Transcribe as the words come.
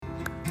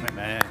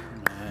Amen.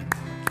 Amen.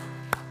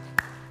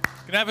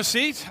 Can I have a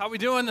seat? How we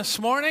doing this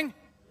morning?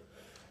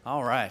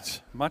 All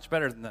right. Much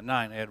better than the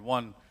 9. I had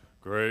one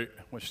great,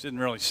 which didn't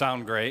really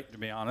sound great, to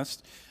be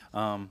honest.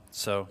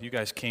 So you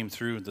guys came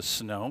through the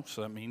snow,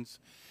 so that means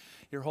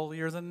you're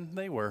holier than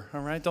they were, all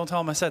right? Don't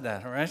tell them I said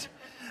that, all right?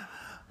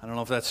 I don't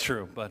know if that's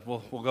true, but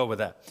we'll go with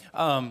that.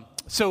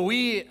 So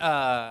we,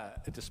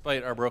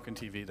 despite our broken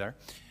TV there,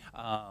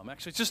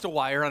 actually it's just a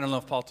wire. I don't know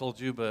if Paul told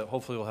you, but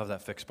hopefully we'll have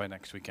that fixed by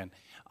next weekend.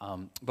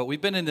 But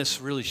we've been in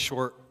this really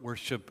short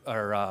worship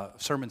or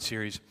sermon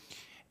series,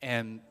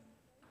 and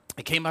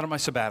it came out of my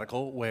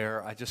sabbatical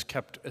where I just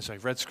kept, as I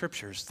read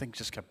scriptures, things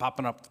just kept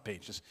popping up the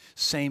pages,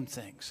 same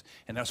things,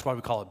 and that's why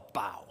we call it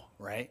bow,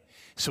 right?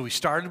 So we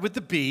started with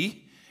the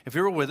B. If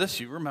you were with us,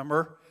 you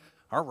remember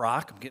our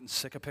rock. I'm getting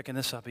sick of picking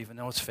this up, even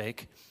though it's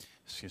fake.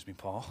 Excuse me,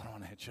 Paul. I don't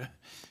want to hit you.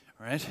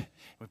 All right?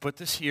 We put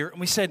this here, and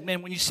we said,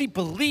 man, when you see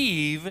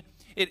believe,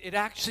 it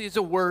actually is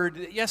a word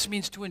that, yes, it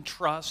means to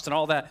entrust and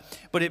all that,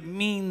 but it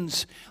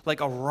means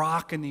like a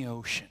rock in the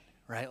ocean,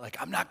 right? Like,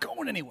 I'm not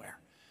going anywhere.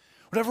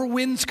 Whatever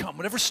winds come,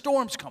 whatever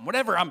storms come,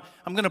 whatever, I'm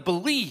going to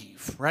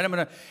believe, right? I'm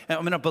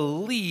going to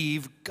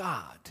believe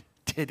God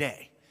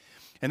today.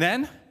 And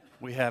then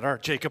we had our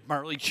Jacob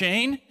Marley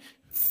chain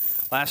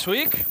last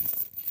week.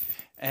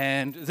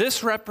 And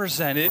this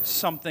represented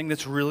something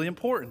that's really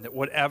important, that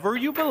whatever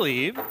you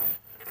believe,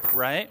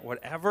 right,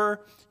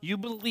 whatever you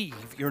believe,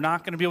 you're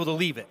not going to be able to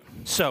leave it.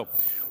 So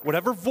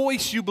whatever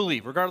voice you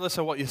believe, regardless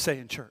of what you say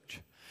in church,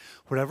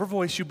 whatever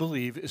voice you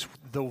believe is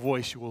the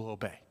voice you will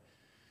obey.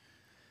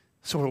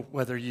 So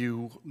whether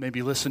you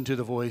maybe listen to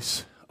the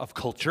voice of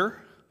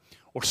culture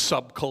or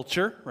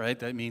subculture, right,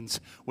 that means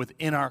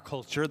within our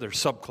culture there's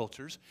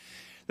subcultures,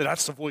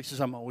 that's the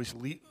voices I'm always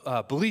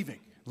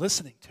believing,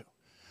 listening to.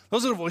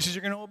 Those are the voices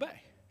you're going to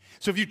obey.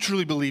 So if you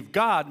truly believe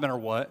God, no matter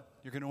what,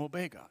 you're going to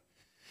obey God.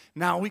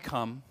 Now we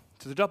come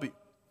to the W.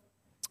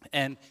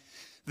 And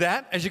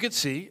that, as you can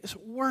see, is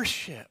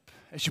worship.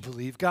 As you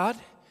believe God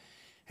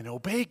and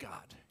obey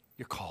God,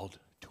 you're called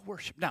to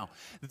worship. Now,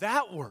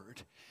 that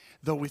word,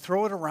 though we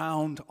throw it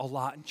around a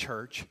lot in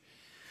church,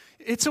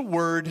 it's a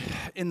word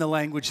in the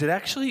language that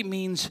actually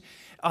means,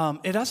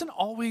 it doesn't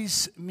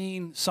always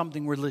mean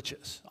something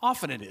religious.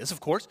 Often it is, of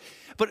course,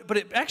 but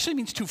it actually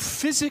means to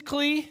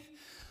physically,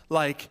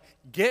 like,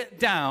 get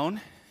down.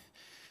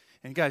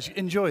 And guys,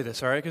 enjoy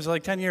this, all right? Because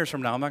like 10 years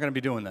from now, I'm not going to be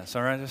doing this,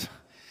 all right? It's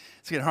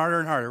getting harder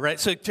and harder, right?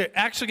 So to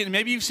actually get,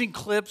 maybe you've seen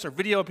clips or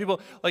video of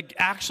people, like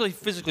actually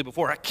physically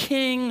before a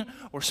king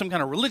or some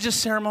kind of religious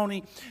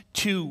ceremony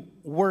to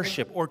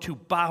worship or to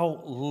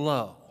bow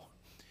low.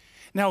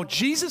 Now,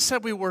 Jesus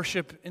said we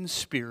worship in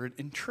spirit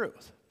and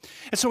truth.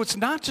 And so it's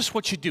not just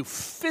what you do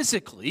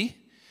physically.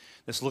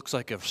 This looks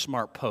like a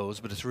smart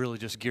pose, but it's really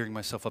just gearing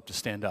myself up to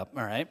stand up,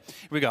 all right?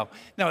 Here we go.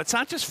 No, it's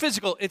not just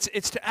physical.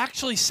 It's to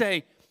actually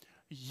say,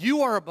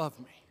 you are above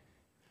me.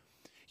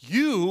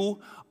 You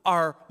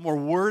are more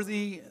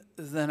worthy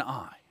than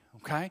I,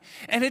 okay?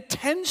 And it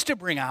tends to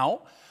bring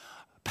out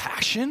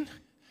passion,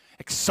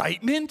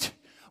 excitement,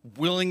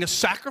 willing to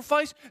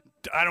sacrifice.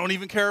 I don't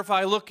even care if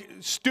I look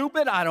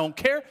stupid. I don't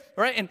care,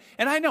 right?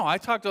 And I know, I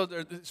talk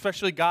to,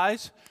 especially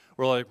guys,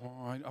 we're like,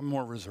 well, I'm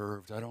more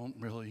reserved. I don't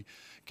really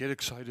get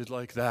excited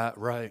like that,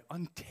 right?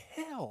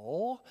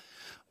 Until,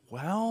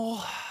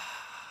 well...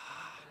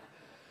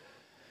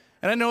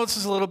 And I know this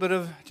is a little bit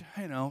of,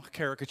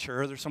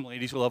 caricature. There's some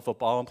ladies who love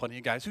football and plenty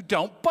of guys who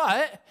don't.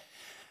 But,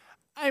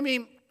 I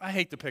mean, I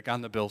hate to pick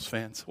on the Bills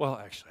fans.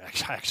 Well,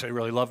 actually, I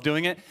really love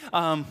doing it,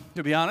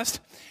 to be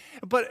honest.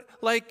 But,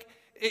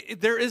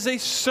 there is a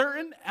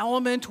certain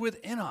element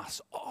within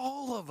us,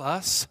 all of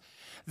us,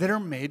 that are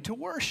made to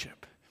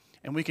worship.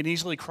 And we can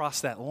easily cross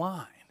that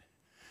line.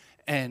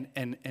 And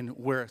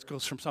where it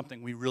goes from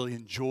something we really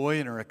enjoy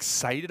and are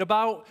excited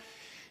about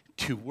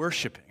to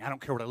worshiping. I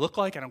don't care what I look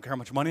like. I don't care how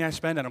much money I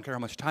spend. I don't care how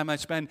much time I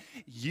spend.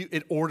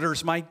 It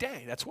orders my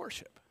day. That's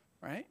worship,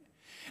 right?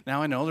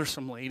 Now, I know there's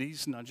some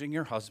ladies nudging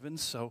your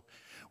husbands, so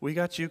we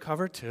got you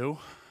covered too.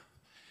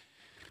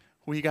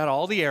 We got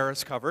all the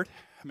eras covered.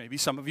 Maybe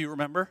some of you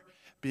remember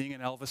being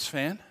an Elvis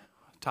fan,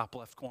 top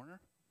left corner.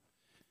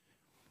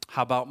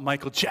 How about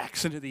Michael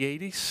Jackson of the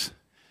 80s?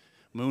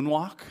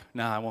 Moonwalk?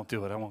 Nah, I won't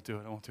do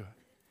it.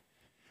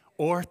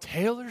 Or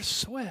Taylor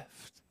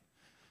Swift.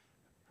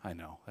 I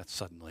know, that's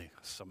suddenly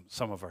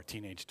some of our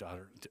teenage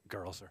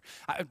girls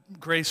are.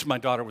 Grace, my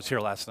daughter, was here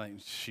last night,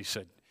 and she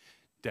said,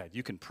 Dad,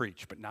 you can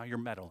preach, but now you're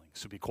meddling,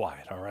 so be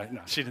quiet, all right? No,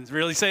 she didn't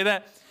really say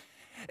that.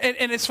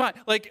 And it's fine.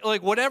 Like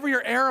whatever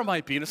your era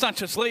might be, and it's not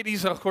just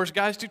ladies, of course,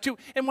 guys do too.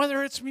 And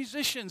whether it's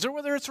musicians, or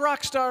whether it's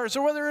rock stars,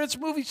 or whether it's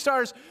movie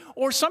stars,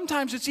 or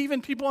sometimes it's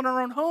even people in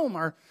our own home,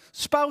 our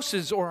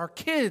spouses or our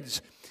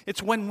kids.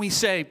 It's when we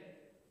say,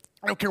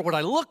 I don't care what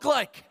I look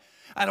like.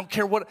 I don't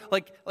care what,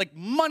 like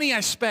money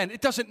I spend.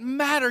 It doesn't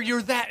matter.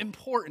 You're that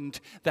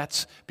important.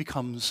 That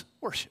becomes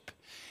worship.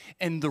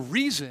 And the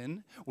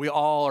reason we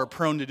all are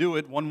prone to do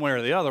it one way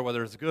or the other,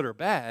 whether it's good or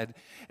bad,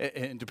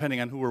 and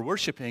depending on who we're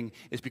worshiping,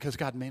 is because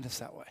God made us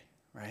that way,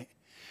 right?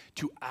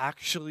 to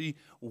actually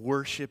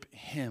worship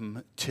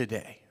him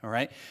today, all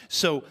right?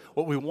 So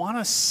what we want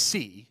to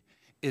see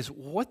is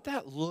what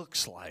that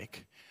looks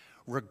like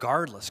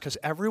regardless, because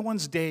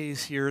everyone's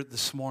days here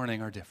this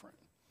morning are different.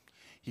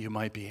 You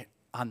might be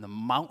on the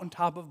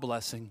mountaintop of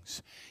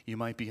blessings. You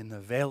might be in the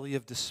valley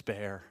of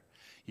despair.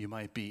 You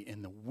might be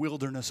in the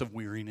wilderness of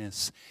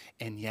weariness.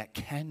 And yet,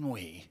 can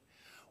we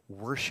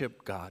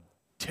worship God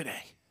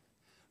today?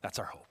 That's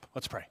our hope.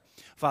 Let's pray.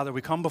 Father,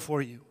 we come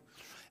before you,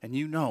 and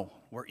you know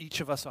where each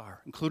of us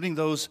are, including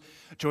those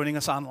joining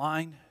us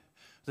online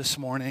this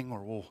morning,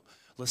 or will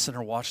listen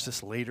or watch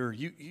this later.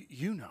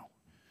 You know.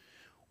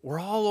 We're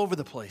all over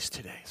the place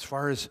today as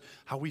far as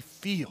how we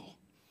feel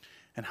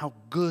and how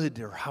good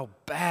or how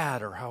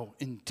bad or how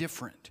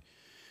indifferent.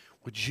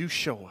 Would you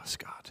show us,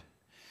 God?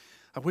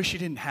 I wish you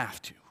didn't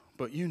have to,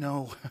 but you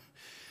know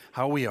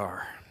how we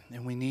are,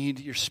 and we need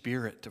your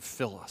Spirit to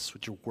fill us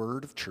with your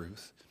word of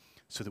truth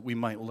so that we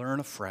might learn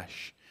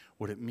afresh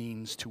what it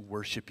means to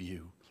worship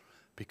you,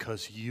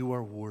 because you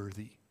are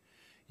worthy,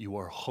 you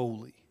are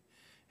holy,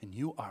 and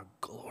you are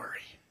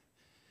glory.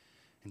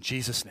 In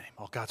Jesus' name,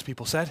 all God's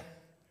people said,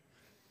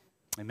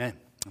 amen,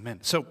 amen.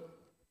 So,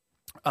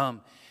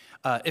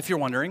 if you're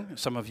wondering,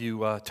 some of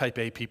you type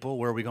A people,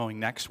 where are we going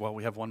next? Well,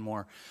 we have one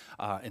more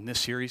in this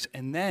series,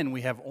 and then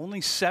we have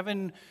only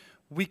 7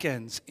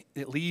 weekends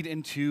that lead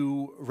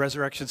into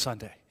Resurrection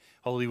Sunday.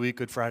 Holy Week,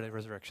 Good Friday,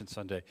 Resurrection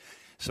Sunday.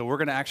 So we're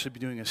going to actually be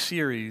doing a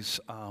series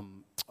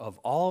of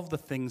all of the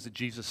things that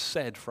Jesus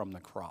said from the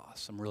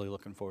cross. I'm really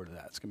looking forward to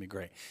that. It's going to be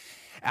great.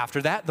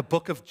 After that, the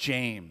book of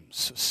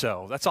James.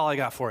 So that's all I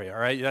got for you, all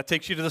right? That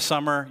takes you to the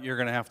summer. You're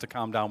going to have to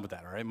calm down with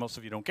that, all right? Most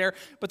of you don't care,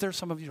 but there's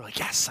some of you who are like,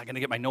 yes, I'm going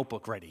to get my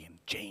notebook ready in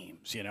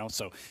James,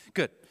 so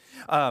good.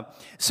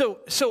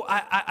 So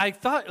I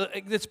thought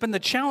it's been the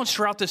challenge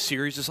throughout this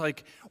series is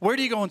like, where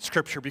do you go in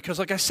Scripture? Because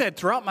like I said,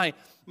 throughout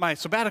my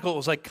sabbatical, it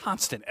was like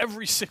constant,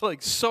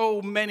 like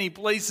so many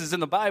places in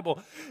the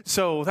Bible.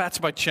 So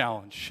that's my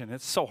challenge, and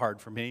it's so hard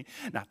for me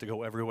not to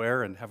go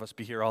everywhere and have us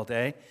be here all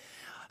day.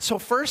 So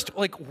first,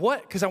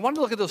 because I wanted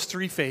to look at those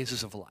 3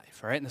 phases of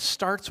life, all right? And it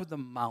starts with the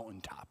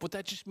mountaintop. What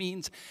that just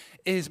means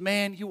is,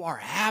 man, you are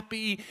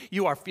happy,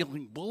 you are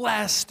feeling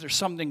blessed, there's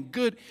something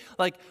good.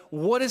 Like,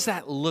 what does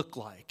that look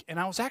like? And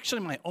I was actually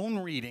in my own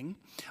reading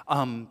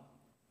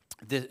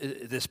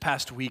this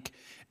past week,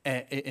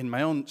 in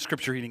my own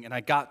scripture reading, and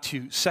I got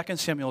to 2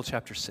 Samuel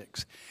chapter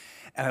 6.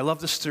 And I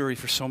love this story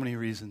for so many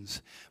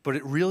reasons, but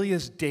it really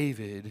is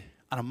David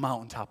on a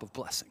mountaintop of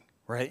blessing.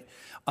 Right?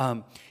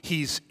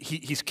 He's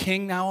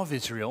king now of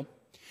Israel.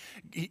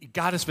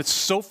 God has been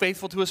so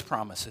faithful to his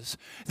promises.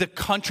 The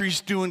country's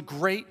doing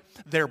great.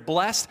 They're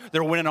blessed.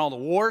 They're winning all the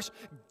wars.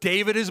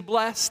 David is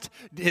blessed.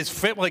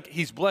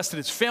 He's blessed in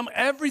his family.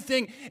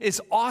 Everything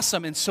is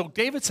awesome. And so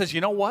David says,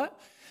 you know what?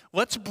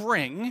 Let's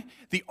bring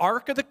the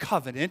Ark of the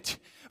Covenant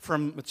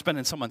from, it's been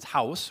in someone's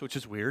house, which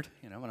is weird.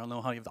 I don't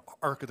know how you have the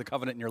Ark of the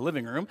Covenant in your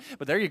living room,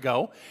 but there you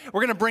go.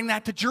 We're going to bring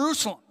that to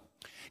Jerusalem.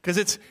 Because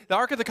it's the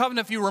Ark of the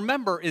Covenant, if you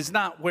remember, is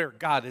not where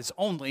God is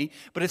only,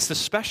 but it's the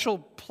special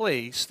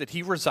place that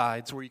he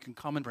resides where you can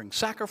come and bring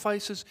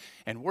sacrifices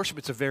and worship.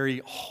 It's a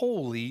very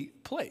holy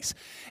place.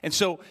 And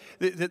so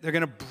they're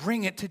going to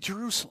bring it to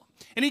Jerusalem.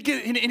 And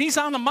he's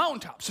on the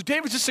mountaintop. So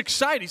David's just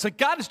excited. He's like,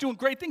 God is doing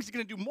great things. He's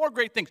going to do more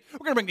great things. We're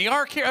going to bring the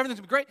Ark here. Everything's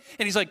going to be great.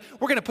 And he's like,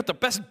 we're going to put the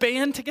best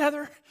band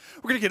together.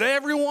 We're going to get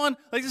everyone.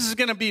 Like, this is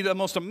going to be the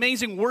most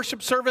amazing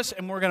worship service.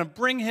 And we're going to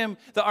bring him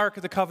the Ark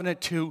of the Covenant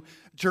to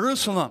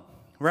Jerusalem.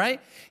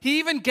 Right? He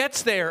even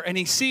gets there and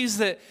he sees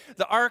that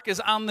the ark is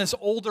on this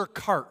older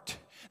cart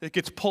that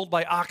gets pulled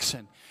by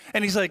oxen.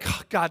 And he's like,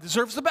 oh, God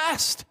deserves the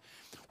best.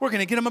 We're going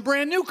to get him a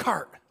brand new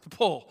cart to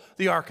pull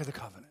the Ark of the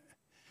Covenant.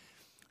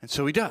 And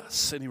so he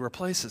does, and he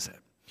replaces it.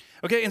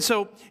 Okay, and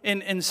so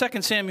in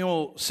 2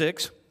 Samuel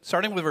 6,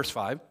 starting with verse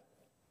 5,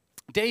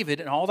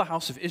 David and all the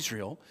house of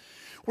Israel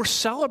were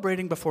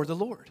celebrating before the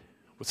Lord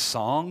with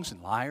songs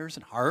and lyres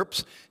and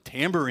harps,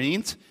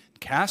 tambourines,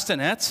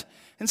 castanets,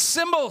 and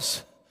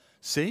cymbals.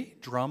 See,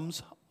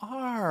 drums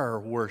are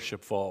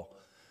worshipful.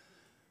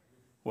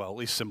 Well, at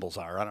least cymbals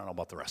are. I don't know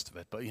about the rest of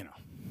it, but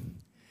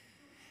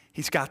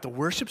He's got the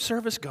worship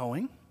service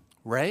going,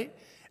 right?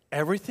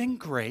 Everything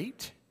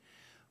great,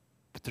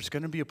 but there's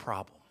going to be a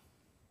problem.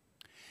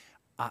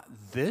 I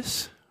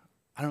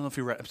don't know if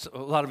you read, a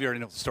lot of you already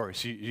know the story,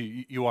 so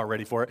you are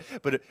ready for it.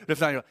 But if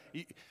not,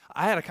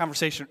 I had a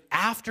conversation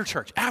after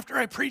church, after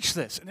I preached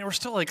this, and they were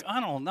still like,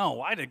 I don't know,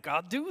 why did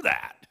God do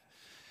that?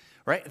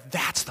 Right?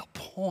 That's the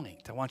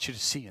point I want you to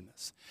see in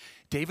this.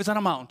 David's on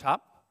a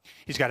mountaintop.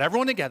 He's got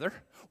everyone together.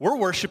 We're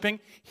worshiping.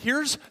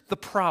 Here's the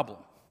problem.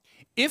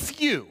 If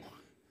you,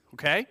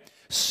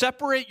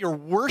 separate your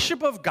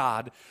worship of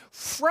God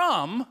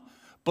from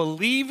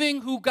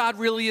believing who God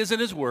really is in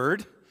his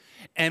word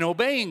and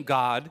obeying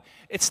God,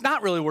 it's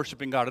not really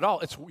worshiping God at all.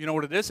 It's, you know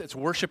what it is? It's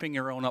worshiping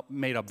your own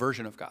made-up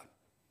version of God.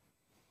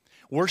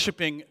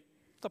 Worshiping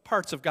the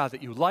parts of God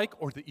that you like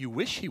or that you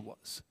wish he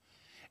was.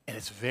 And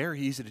it's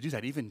very easy to do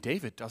that. Even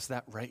David does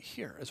that right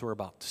here, as we're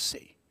about to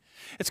see.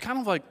 It's kind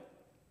of like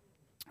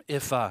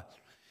if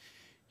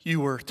you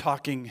were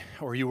talking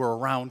or you were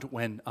around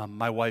when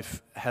my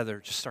wife, Heather,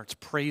 just starts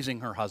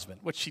praising her husband,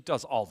 which she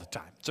does all the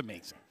time. It's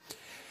amazing.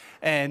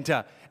 And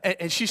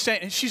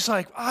she's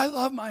like, I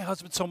love my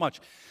husband so much.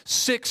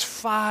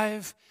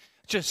 6'5",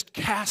 just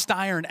cast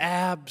iron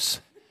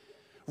abs,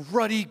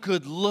 ruddy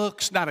good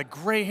looks, not a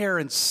gray hair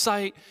in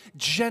sight,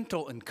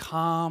 gentle and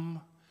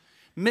calm,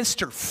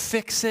 Mr.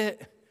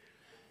 Fix-It.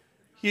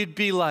 You'd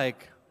be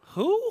like,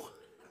 who?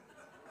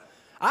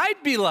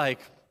 I'd be like,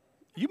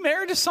 you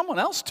married to someone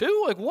else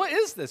too? Like, what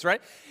is this,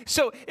 right?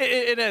 So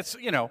it's,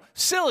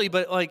 silly,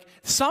 but like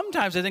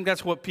sometimes I think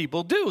that's what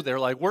people do. They're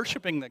like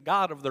worshiping the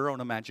God of their own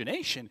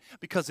imagination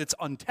because it's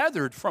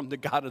untethered from the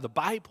God of the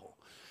Bible.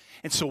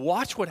 And so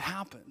watch what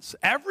happens.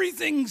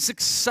 Everything's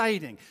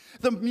exciting.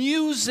 The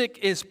music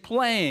is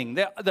playing.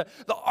 The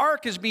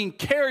ark is being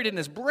carried in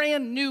this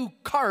brand new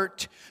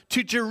cart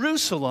to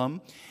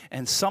Jerusalem.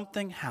 And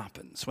something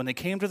happens. When they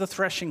came to the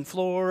threshing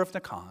floor of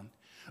Nacon,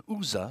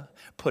 Uzzah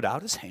put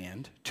out his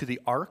hand to the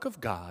ark of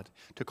God,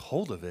 took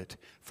hold of it,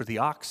 for the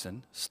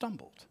oxen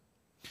stumbled.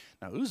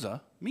 Now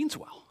Uzzah means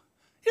well.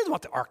 He doesn't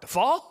want the ark to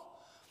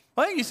fall.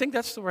 Well, you think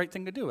that's the right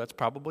thing to do. That's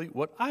probably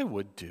what I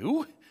would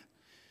do.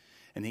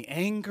 And the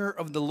anger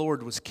of the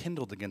Lord was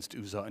kindled against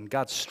Uzzah, and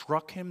God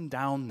struck him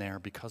down there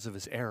because of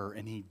his error,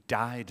 and he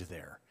died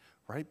there,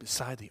 right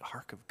beside the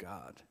ark of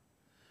God.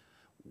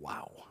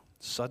 Wow.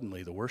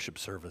 Suddenly the worship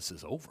service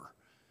is over.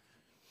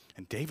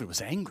 And David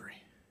was angry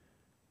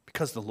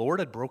because the Lord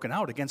had broken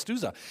out against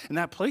Uzzah. And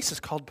that place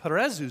is called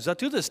Perez Uzzah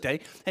to this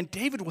day. And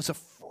David was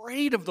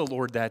afraid of the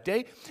Lord that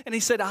day. And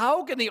he said,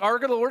 how can the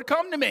ark of the Lord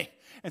come to me?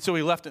 And so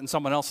he left it in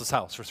someone else's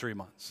house for 3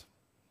 months.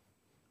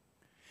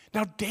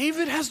 Now,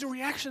 David has the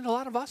reaction a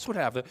lot of us would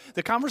have.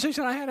 The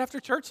conversation I had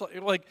after church,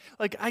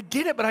 like I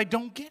get it, but I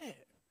don't get it.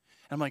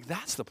 And I'm like,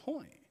 that's the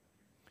point.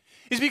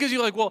 It's because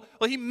you're like, well,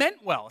 he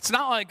meant well. It's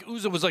not like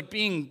Uzzah was like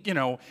being,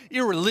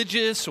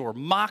 irreligious or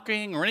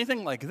mocking or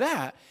anything like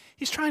that.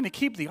 He's trying to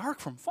keep the ark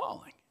from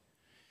falling.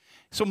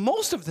 So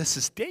most of this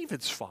is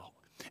David's fault.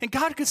 And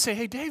God could say,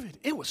 hey, David,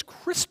 it was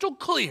crystal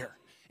clear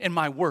in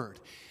my word.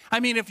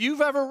 I mean, if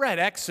you've ever read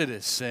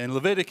Exodus and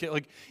Leviticus,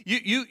 like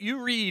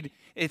you read,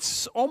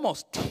 it's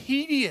almost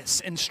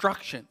tedious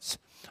instructions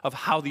of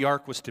how the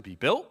ark was to be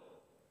built,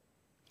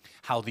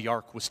 how the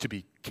ark was to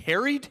be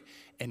carried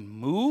and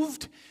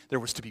moved. There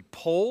was to be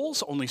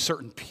poles. Only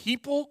certain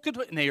people could,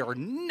 and they are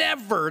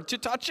never to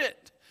touch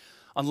it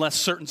unless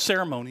certain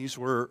ceremonies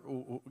were,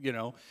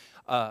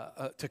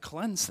 to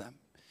cleanse them,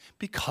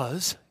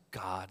 because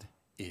God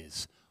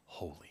is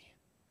holy.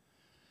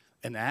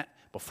 And that,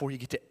 before you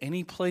get to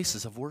any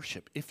places of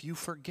worship, if you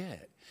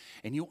forget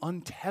and you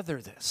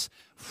untether this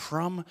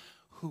from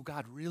who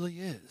God really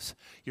is,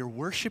 you're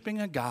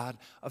worshiping a God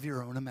of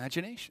your own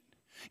imagination.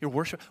 You're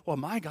worshiping, well,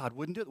 my God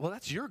wouldn't do it. Well,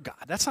 that's your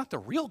God. That's not the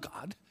real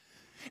God.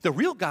 The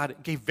real God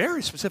gave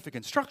very specific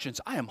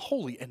instructions. I am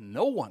holy, and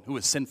no one who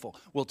is sinful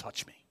will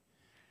touch me.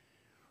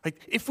 Like,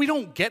 if we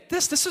don't get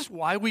this, this is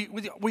why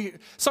we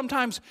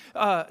sometimes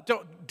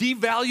don't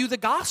devalue the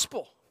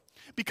gospel.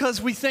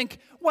 Because we think,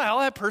 well,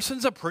 that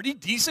person's a pretty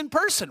decent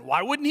person.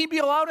 Why wouldn't he be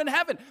allowed in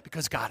heaven?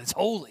 Because God is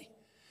holy,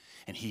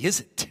 and he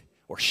isn't,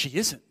 or she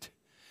isn't.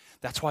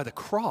 That's why the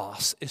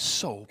cross is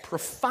so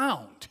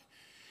profound.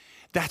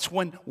 That's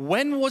when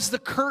was the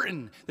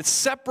curtain that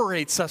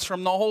separates us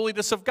from the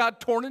holiness of God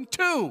torn in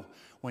two?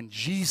 When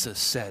Jesus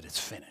said it's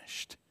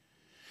finished.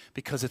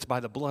 Because it's by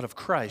the blood of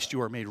Christ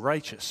you are made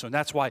righteous. So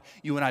that's why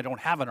you and I don't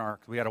have an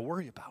ark we got to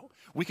worry about.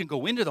 We can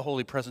go into the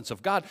holy presence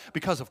of God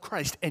because of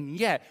Christ, and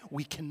yet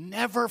we can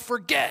never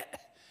forget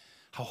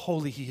how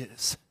holy he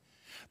is.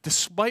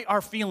 Despite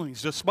our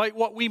feelings, despite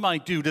what we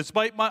might do,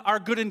 despite our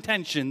good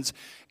intentions,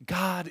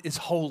 God is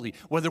holy.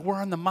 Whether we're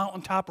on the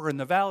mountaintop or in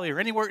the valley or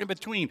anywhere in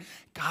between,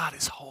 God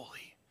is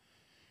holy.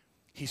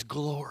 He's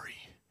glory.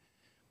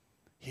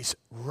 He's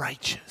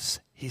righteous.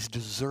 He's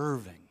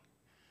deserving.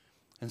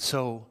 And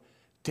so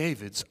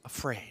David's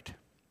afraid.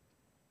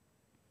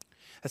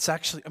 That's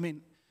actually,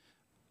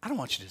 I don't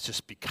want you to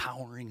just be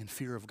cowering in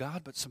fear of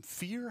God, but some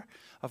fear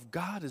of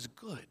God is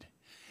good.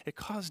 It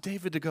caused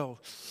David to go,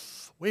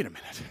 wait a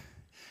minute.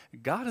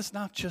 God is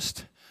not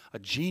just a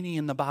genie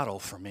in the bottle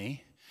for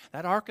me.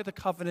 That Ark of the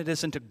Covenant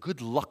isn't a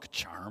good luck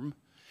charm.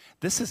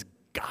 This is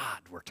God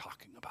we're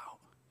talking about.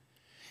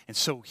 And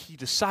so he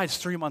decides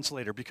 3 months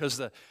later, because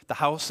the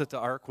house that the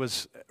Ark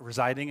was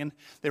residing in,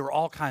 there were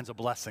all kinds of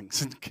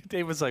blessings. And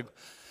David's like,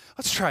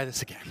 let's try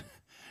this again.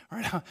 All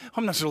right,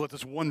 I'm not going to let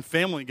this one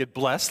family get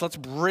blessed. Let's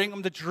bring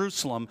them to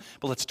Jerusalem,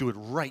 but let's do it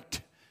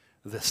right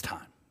this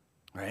time,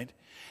 right?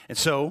 And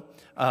so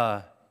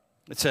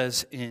it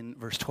says in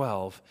verse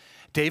 12,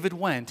 David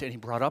went and he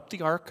brought up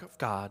the ark of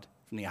God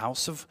from the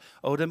house of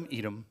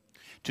Obed-Edom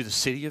to the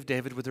city of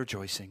David with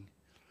rejoicing.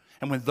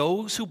 And when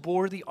those who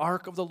bore the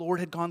ark of the Lord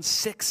had gone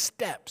 6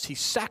 steps, he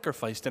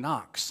sacrificed an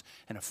ox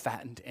and a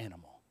fattened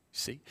animal.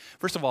 See?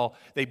 First of all,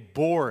 they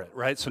bore it,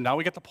 right? So now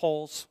we get the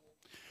poles.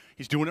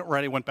 He's doing it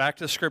right. He went back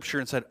to the scripture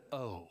and said,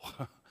 oh,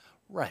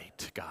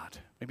 right, God.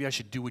 Maybe I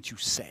should do what you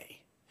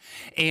say.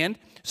 And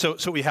so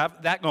we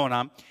have that going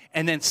on.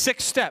 And then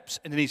 6 steps.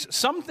 And then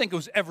some think it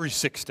was every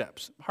 6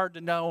 steps. Hard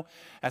to know.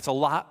 That's a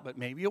lot, but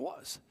maybe it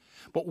was.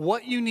 But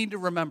what you need to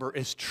remember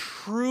is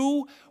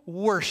true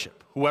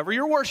worship, whoever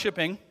you're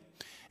worshiping,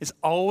 is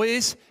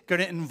always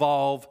going to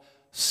involve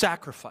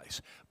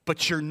sacrifice.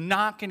 But you're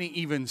not going to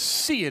even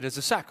see it as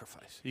a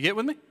sacrifice. You get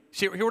with me?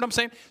 Hear what I'm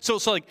saying? So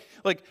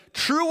like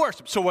true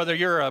worship. So whether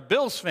you're a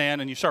Bills fan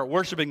and you start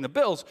worshiping the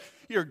Bills,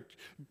 you're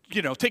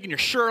taking your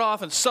shirt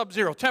off in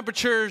sub-zero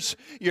temperatures,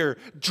 you're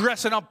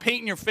dressing up,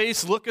 painting your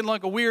face, looking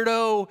like a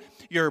weirdo,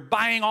 you're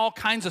buying all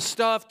kinds of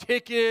stuff,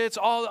 tickets,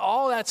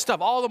 all that stuff,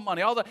 all the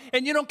money,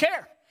 and you don't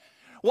care.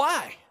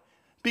 Why?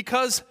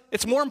 Because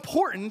it's more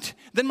important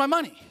than my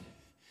money.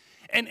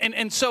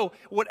 And so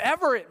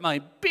whatever it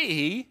might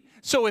be,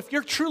 so if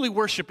you're truly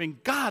worshiping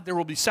God, there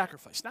will be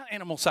sacrifice. Not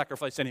animal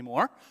sacrifice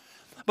anymore,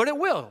 but it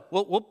will.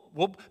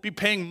 We'll be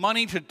paying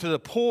money to the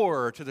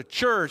poor, to the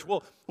church.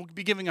 We'll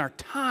be giving our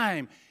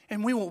time,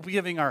 and we will be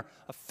giving our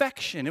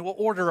affection. It will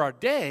order our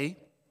day,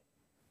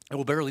 and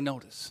we'll barely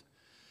notice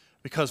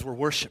because we're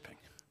worshiping,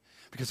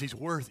 because he's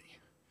worthy,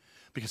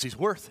 because he's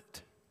worth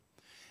it,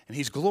 and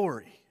he's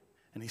glory,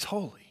 and he's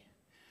holy.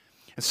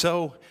 And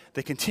so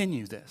they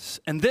continue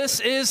this. And this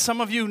is, some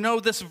of you know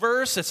this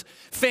verse. It's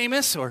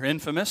famous or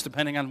infamous,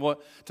 depending on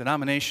what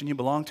denomination you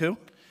belong to.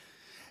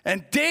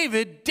 And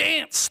David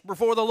danced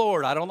before the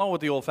Lord. I don't know what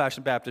the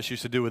old-fashioned Baptists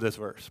used to do with this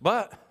verse,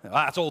 but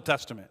that's Old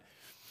Testament.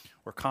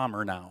 We're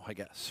calmer now, I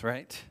guess,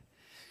 right?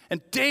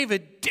 And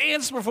David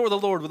danced before the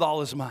Lord with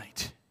all his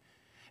might.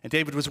 And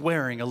David was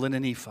wearing a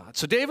linen ephod.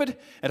 So David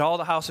and all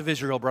the house of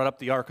Israel brought up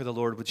the ark of the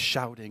Lord with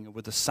shouting and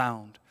with the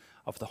sound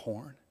of the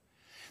horn.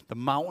 The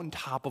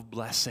mountaintop of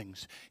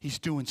blessings. He's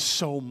doing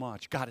so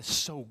much. God is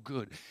so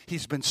good.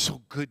 He's been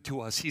so good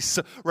to us. He's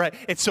so, right?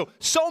 And so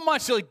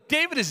much. Like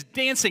David is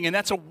dancing, and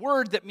that's a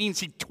word that means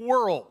he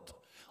twirled.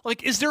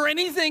 Like, is there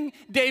anything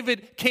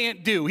David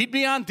can't do? He'd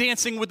be on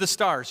Dancing with the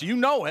Stars. You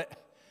know it.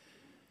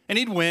 And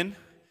he'd win.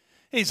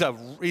 He's a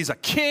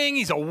king.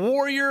 He's a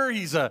warrior.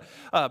 He's a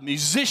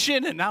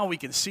musician. And now we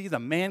can see the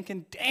man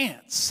can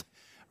dance,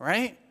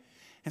 right?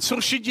 And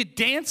so should you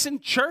dance in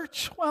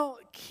church? Well,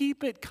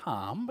 keep it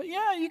calm. But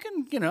yeah, you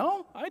can,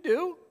 I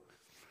do.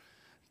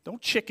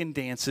 Don't chicken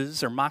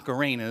dances or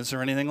macarenas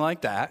or anything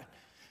like that,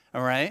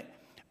 all right?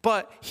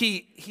 But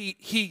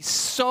he's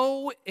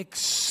so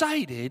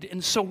excited,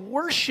 and so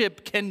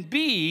worship can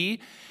be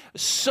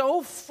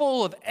so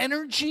full of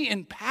energy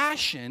and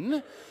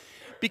passion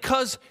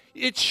because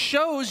it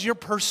shows your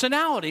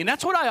personality. And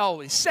that's what I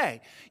always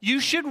say. You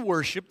should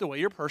worship the way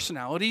your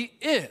personality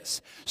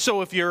is.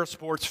 So if you're a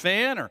sports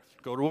fan or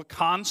go to a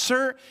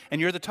concert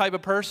and you're the type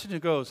of person who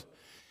goes,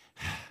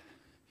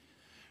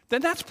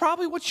 then that's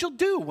probably what you'll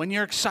do when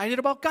you're excited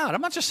about God.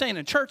 I'm not just saying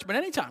in church, but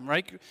anytime,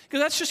 right?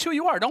 Because that's just who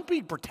you are. Don't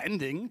be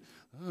pretending,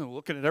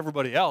 looking at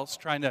everybody else,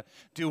 trying to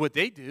do what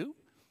they do.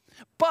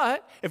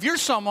 But if you're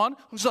someone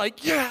who's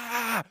like,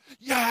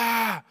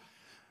 yeah,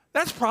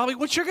 that's probably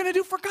what you're going to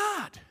do for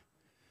God,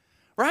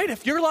 right?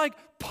 If you're like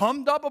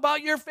pumped up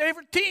about your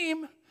favorite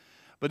team,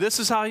 but this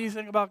is how you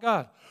think about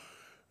God.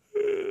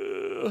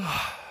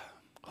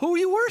 Who are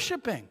you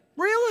worshiping?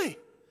 Really?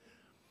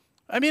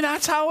 I mean,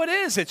 that's how it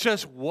is. It's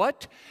just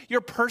what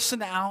your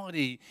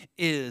personality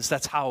is.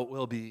 That's how it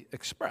will be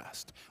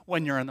expressed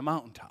when you're on the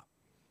mountaintop.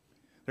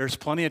 There's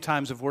plenty of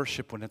times of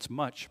worship when it's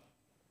much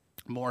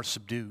more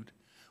subdued,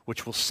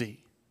 which we'll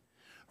see.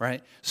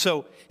 Right?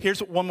 So here's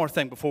one more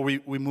thing before we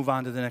move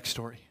on to the next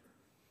story.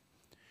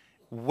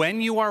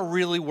 When you are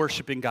really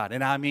worshiping God,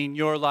 and I mean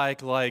you're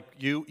like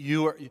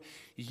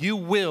you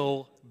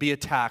will be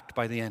attacked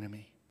by the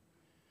enemy.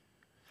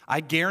 I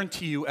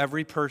guarantee you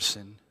every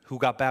person who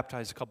got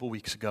baptized a couple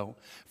weeks ago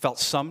felt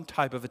some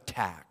type of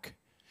attack,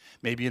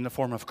 maybe in the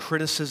form of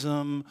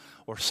criticism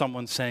or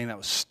someone saying that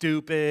was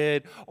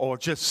stupid or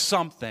just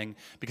something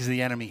because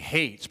the enemy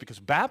hates, because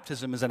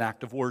baptism is an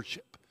act of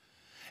worship.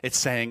 It's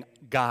saying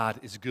God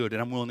is good,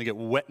 and I'm willing to get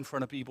wet in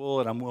front of people,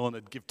 and I'm willing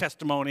to give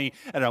testimony,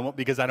 and I won't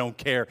because I don't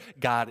care.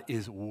 God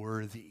is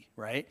worthy,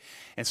 right?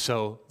 And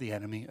so the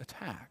enemy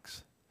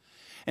attacks.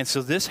 And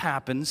so this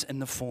happens in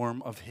the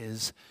form of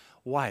his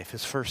wife,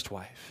 his first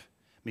wife,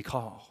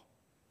 Michal.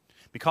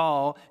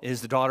 Michal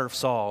is the daughter of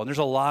Saul, and there's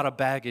a lot of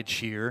baggage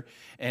here,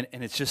 and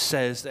it just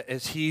says that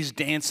as he's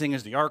dancing,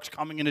 as the ark's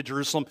coming into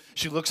Jerusalem,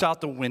 she looks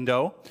out the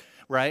window,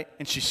 right?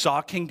 And she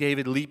saw King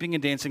David leaping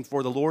and dancing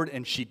for the Lord,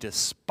 and she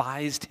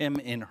despised him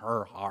in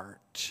her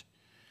heart.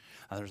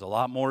 Now, there's a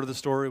lot more to the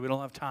story we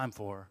don't have time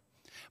for,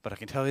 but I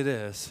can tell you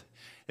this,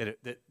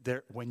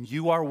 that when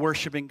you are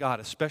worshiping God,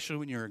 especially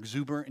when you're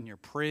exuberant in your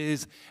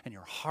praise and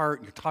your heart,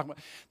 and you're talking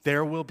about,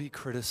 there will be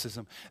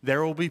criticism.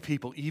 There will be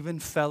people, even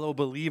fellow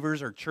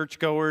believers or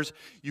churchgoers,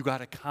 you got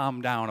to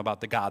calm down about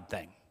the God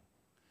thing.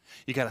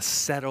 You got to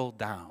settle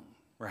down,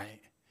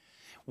 right?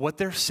 What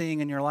they're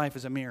seeing in your life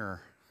is a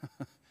mirror.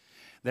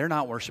 They're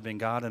not worshiping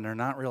God, and they're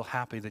not real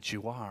happy that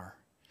you are.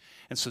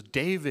 And so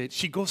David,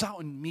 she goes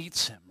out and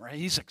meets him, right?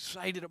 He's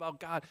excited about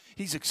God.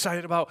 He's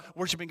excited about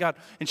worshiping God.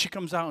 And she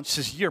comes out and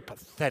says, you're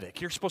pathetic.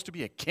 You're supposed to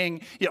be a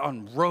king. You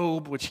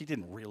unrobe, which he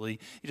didn't really.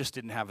 He just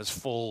didn't have his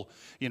full,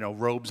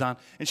 robes on.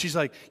 And she's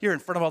like, you're in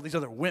front of all these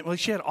other women. Well,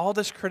 she had all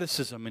this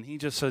criticism, and he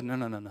just said, no.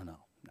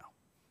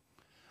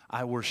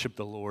 I worship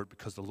the Lord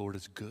because the Lord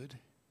is good,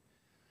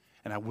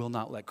 and I will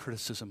not let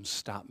criticism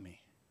stop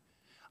me.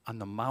 On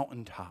the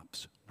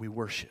mountaintops, we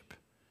worship.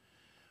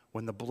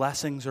 When the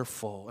blessings are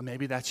full, and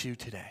maybe that's you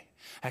today.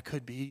 That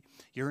could be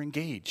you're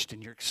engaged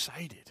and you're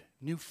excited.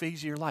 New phase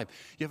of your life.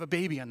 You have a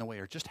baby on the way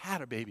or just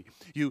had a baby.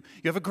 You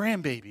have a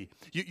grandbaby.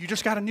 You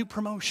just got a new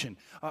promotion,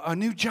 a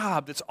new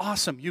job that's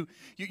awesome.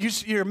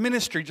 Your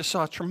ministry just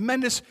saw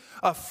tremendous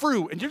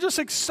fruit, and you're just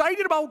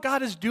excited about what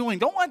God is doing.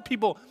 Don't let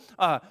people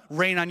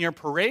rain on your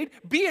parade.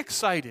 Be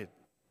excited.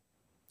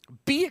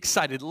 Be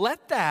excited.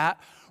 Let that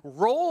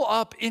roll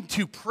up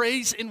into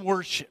praise and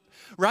worship.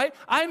 Right?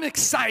 I'm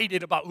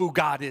excited about who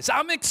God is.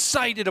 I'm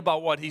excited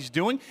about what he's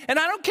doing, and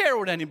I don't care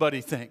what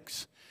anybody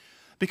thinks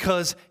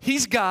because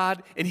he's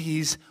God and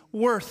he's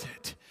worth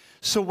it.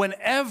 So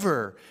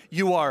whenever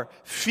you are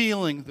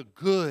feeling the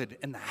good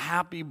and the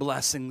happy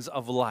blessings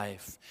of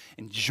life,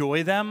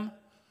 enjoy them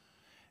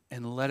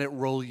and let it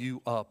roll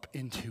you up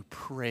into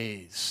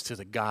praise to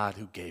the God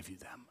who gave you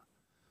them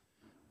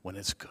when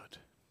it's good.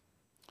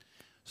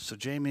 So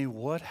Jamie,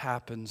 what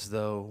happens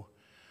though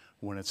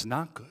when it's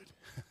not good?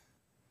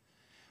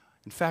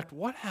 In fact,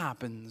 what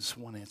happens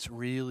when it's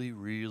really,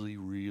 really,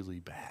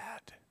 really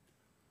bad?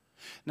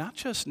 Not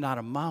just not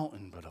a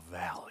mountain, but a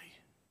valley.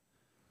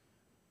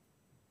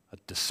 A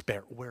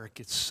despair where it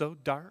gets so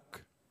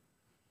dark,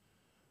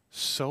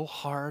 so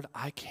hard,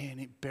 I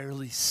can't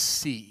barely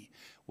see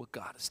what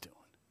God is doing.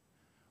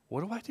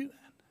 What do I do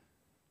then?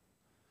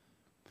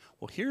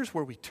 Well, here's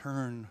where we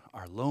turn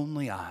our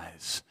lonely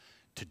eyes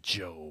to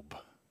Job.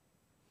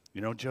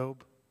 You know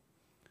Job?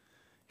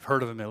 You've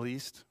heard of him at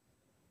least?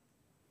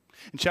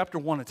 In chapter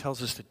 1, it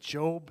tells us that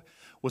Job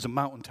was a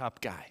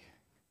mountaintop guy.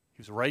 He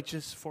was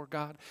righteous for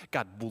God.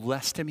 God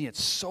blessed him. He had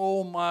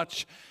so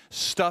much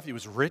stuff. He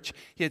was rich.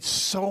 He had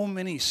so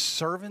many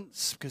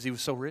servants because he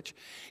was so rich.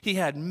 He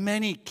had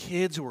many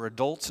kids who were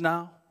adults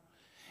now.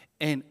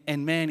 And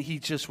man, he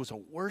just was a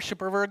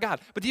worshiper of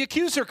God. But the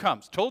accuser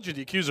comes. Told you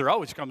the accuser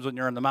always comes when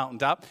you're on the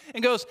mountaintop.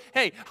 And goes,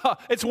 hey,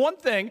 it's one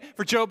thing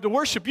for Job to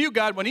worship you,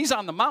 God, when he's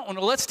on the mountain.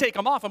 Well, let's take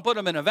him off and put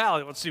him in a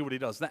valley. Let's see what he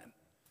does then.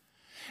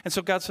 And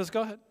so God says,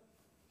 go ahead.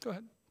 Go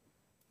ahead.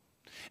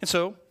 And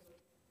so,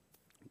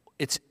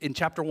 it's in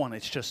chapter 1,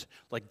 it's just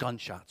like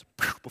gunshots.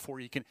 Before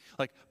you can,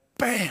 like,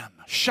 bam,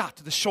 shot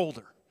to the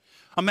shoulder.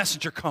 A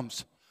messenger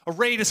comes. A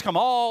raid has come.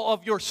 All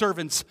of your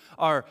servants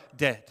are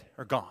dead,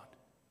 are gone.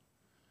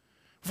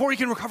 Before you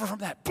can recover from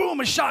that,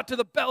 boom, a shot to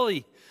the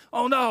belly.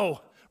 Oh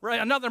no,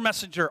 right? Another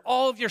messenger.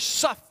 All of your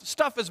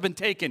stuff has been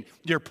taken.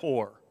 You're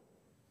poor.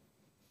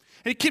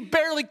 And he can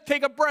barely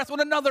take a breath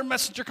when another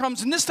messenger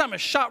comes, and this time a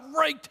shot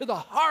right to the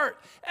heart.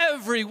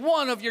 Every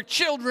one of your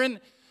children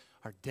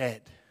are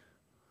dead.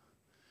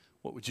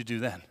 What would you do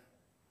then?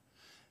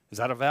 Is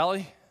that a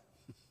valley?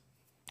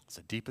 It's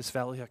the deepest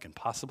valley I can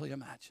possibly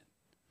imagine.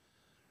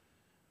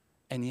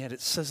 And yet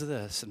it says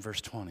this in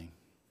verse 20.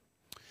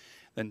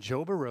 Then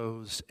Job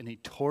arose, and he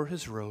tore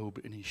his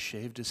robe, and he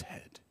shaved his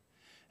head,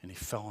 and he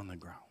fell on the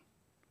ground.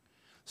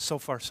 So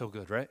far, so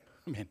good, right?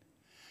 I mean,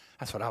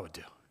 that's what I would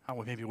do.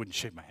 Maybe I wouldn't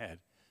shave my head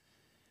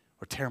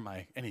or tear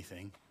my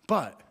anything,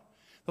 but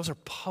those are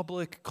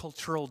public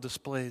cultural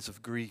displays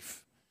of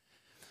grief.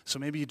 So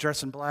maybe you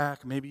dress in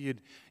black, maybe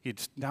you'd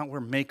not wear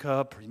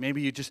makeup, or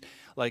maybe you just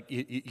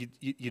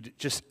you'd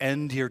just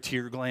end your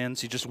tear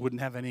glands. You just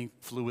wouldn't have any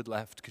fluid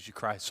left because you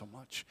cry so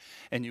much,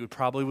 and you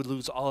would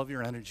lose all of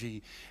your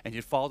energy, and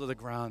you'd fall to the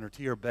ground or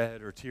to your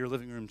bed or to your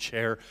living room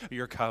chair or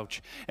your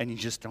couch, and you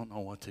just don't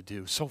know what to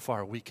do. So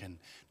far, we can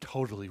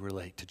totally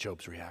relate to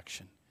Job's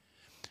reaction.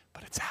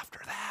 But it's after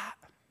that,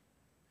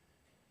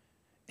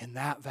 in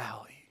that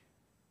valley,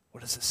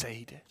 what does it say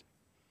he did?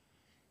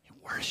 He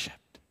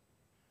worshiped.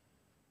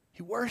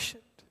 He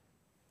worshiped.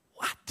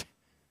 What?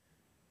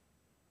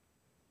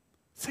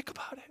 Think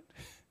about it.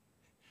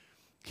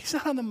 He's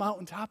not on the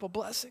mountaintop of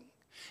blessing.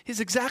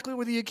 He's exactly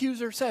where the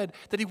accuser said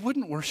that he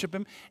wouldn't worship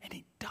him, and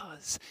he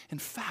does. In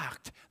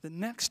fact, the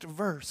next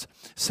verse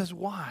says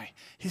why.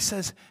 He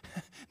says,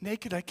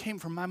 naked I came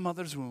from my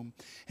mother's womb,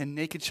 and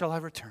naked shall I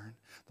return.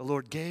 The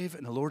Lord gave,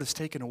 and the Lord has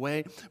taken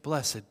away.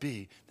 Blessed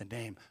be the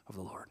name of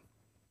the Lord.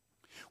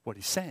 What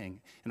he's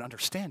saying and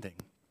understanding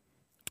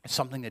is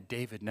something that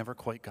David never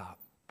quite got,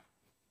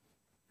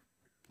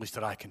 at least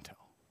that I can tell,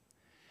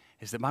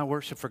 is that my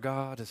worship for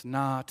God is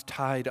not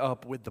tied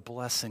up with the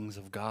blessings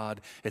of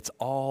God. It's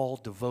all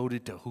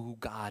devoted to who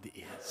God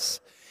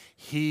is.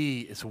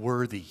 He is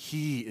worthy.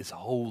 He is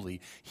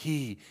holy.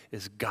 He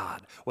is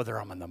God.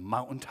 Whether I'm on the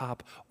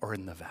mountaintop or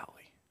in the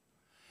valley,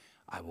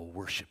 I will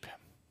worship him.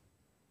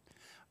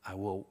 I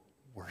will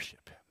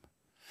worship him.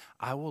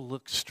 I will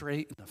look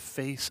straight in the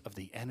face of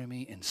the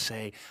enemy and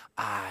say,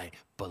 I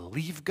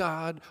believe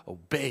God,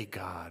 obey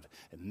God,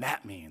 and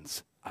that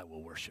means I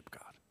will worship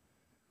God.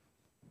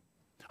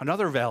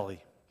 Another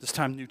valley, this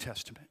time New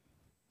Testament.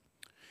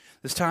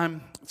 This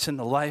time it's in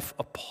the life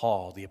of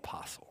Paul, the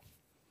apostle.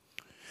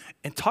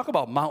 And talk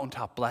about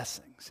mountaintop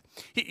blessings.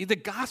 The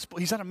gospel,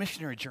 he's on a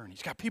missionary journey.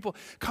 He's got people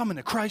coming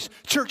to Christ,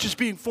 churches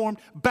being formed,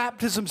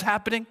 baptisms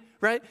happening,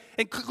 right?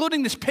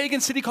 Including this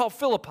pagan city called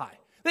Philippi.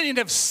 They didn't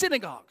have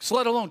synagogues,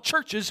 let alone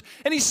churches.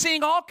 And he's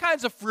seeing all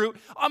kinds of fruit,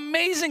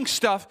 amazing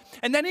stuff.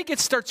 And then he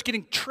starts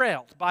getting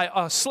trailed by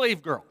a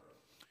slave girl.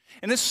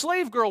 And this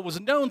slave girl was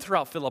known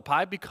throughout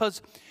Philippi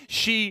because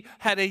she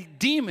had a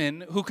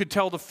demon who could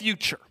tell the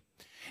future.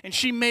 And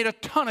she made a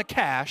ton of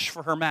cash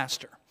for her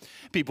master.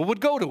 People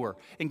would go to her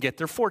and get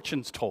their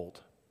fortunes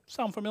told.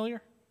 Sound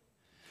familiar?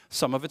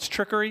 Some of it's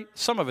trickery,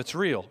 some of it's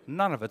real,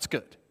 none of it's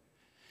good.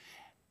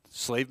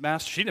 Slave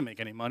master, she didn't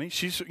make any money.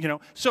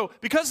 So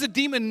because the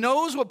demon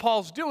knows what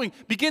Paul's doing,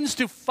 begins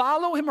to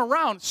follow him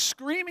around,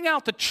 screaming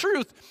out the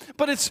truth,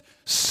 but it's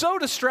so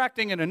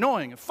distracting and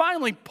annoying. And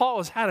finally, Paul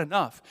has had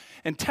enough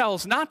and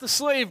tells not the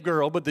slave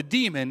girl, but the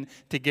demon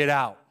to get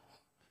out.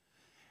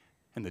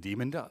 And the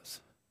demon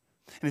does.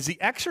 And as he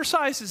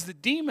exorcises the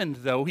demon,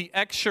 though, he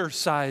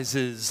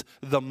exorcises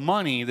the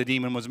money the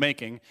demon was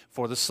making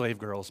for the slave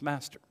girl's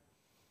master.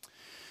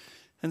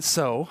 And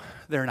so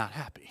they're not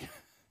happy.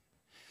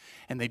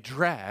 And they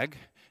drag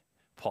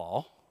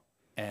Paul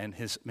and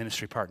his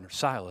ministry partner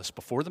Silas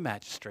before the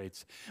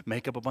magistrates,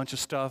 make up a bunch of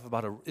stuff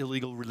about an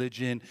illegal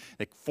religion.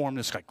 They form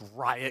this like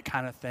riot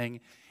kind of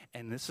thing.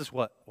 And this is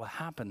what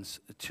happens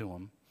to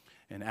them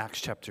in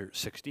Acts chapter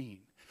 16.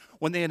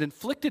 When they had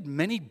inflicted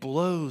many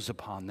blows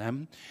upon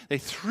them, they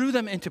threw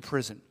them into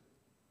prison,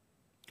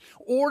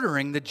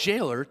 ordering the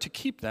jailer to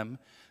keep them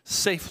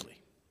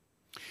safely.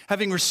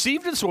 Having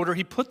received this order,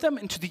 he put them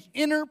into the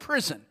inner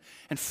prison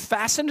and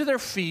fastened their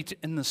feet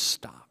in the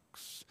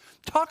stocks.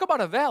 Talk about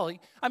a valley.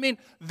 I mean,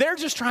 they're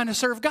just trying to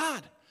serve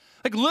God.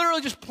 Like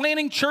literally just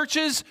planting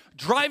churches,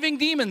 driving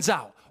demons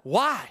out.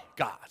 Why,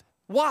 God?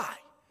 Why?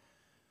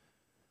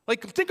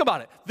 Like, think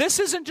about it. This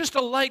isn't just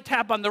a light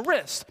tap on the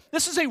wrist.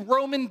 This is a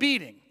Roman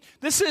beating.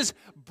 This is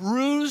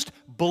bruised,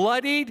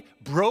 bloodied,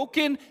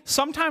 broken,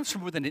 sometimes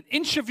from within an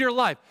inch of your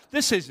life.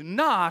 This is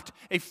not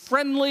a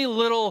friendly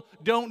little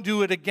don't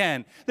do it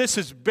again. This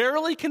is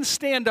barely can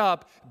stand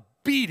up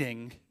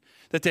beating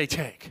that they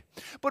take.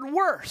 But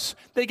worse,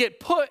 they get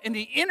put in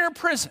the inner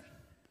prison.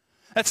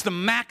 That's the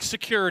max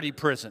security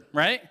prison,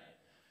 right?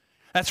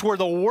 That's where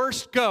the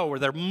worst go, where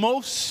they're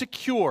most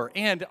secure.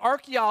 And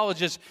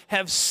archaeologists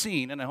have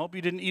seen, and I hope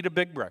you didn't eat a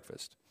big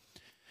breakfast,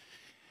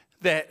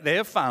 that they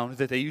have found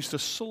that they used to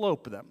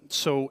slope them.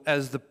 So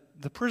as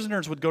the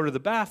prisoners would go to the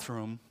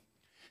bathroom,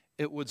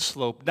 it would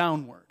slope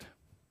downward,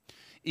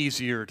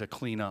 easier to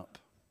clean up.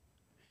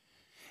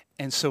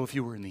 And so if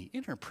you were in the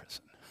inner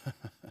prison,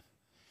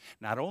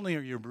 not only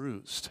are you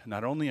bruised,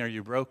 not only are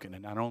you broken,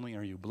 and not only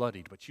are you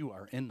bloodied, but you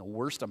are in the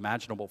worst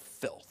imaginable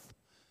filth.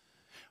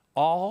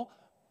 All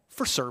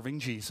for serving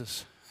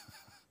Jesus.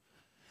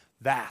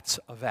 That's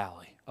a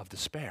valley of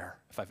despair,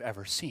 if I've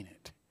ever seen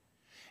it.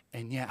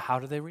 And yet, how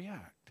do they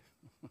react?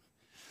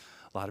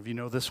 A lot of you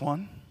know this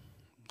one,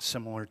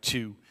 similar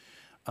to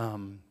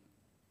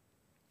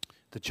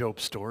the Job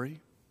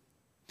story.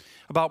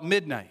 About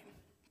midnight,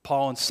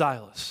 Paul and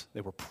Silas,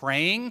 they were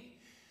praying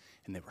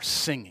and they were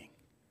singing.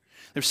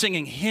 They were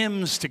singing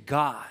hymns to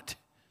God,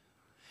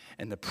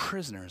 and the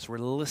prisoners were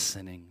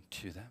listening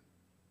to them.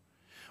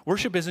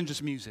 Worship isn't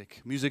just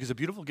music. Music is a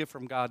beautiful gift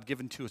from God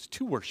given to us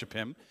to worship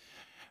Him,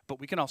 but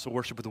we can also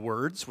worship with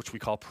words, which we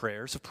call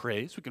prayers of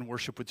praise. We can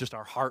worship with just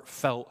our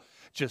heartfelt,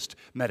 just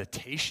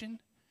meditation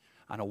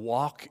on a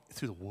walk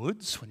through the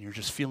woods when you're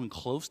just feeling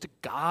close to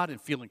God and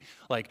feeling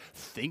like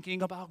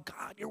thinking about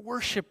God. You're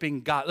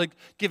worshiping God, like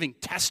giving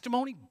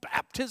testimony,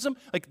 baptism.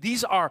 Like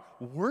these are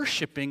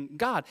worshiping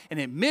God. And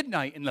at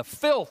midnight, in the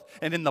filth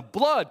and in the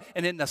blood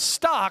and in the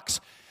stocks,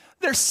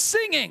 they're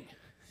singing.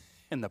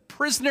 And the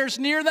prisoners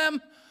near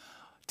them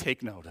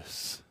take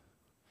notice.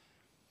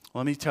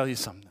 Let me tell you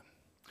something.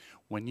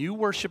 When you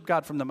worship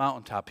God from the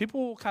mountaintop,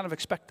 people will kind of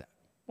expect that.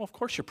 Well, of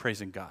course you're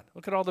praising God.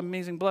 Look at all the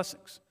amazing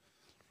blessings.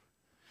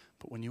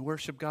 But when you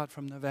worship God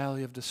from the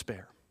valley of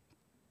despair,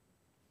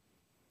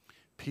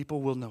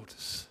 people will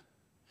notice.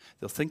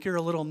 They'll think you're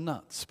a little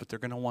nuts, but they're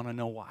going to want to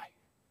know why.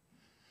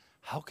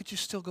 How could you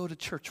still go to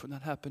church when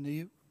that happened to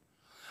you?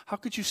 How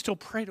could you still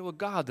pray to a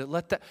God that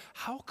let that?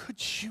 How could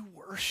you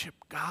worship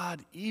God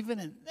even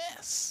in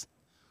this?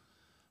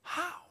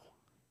 How?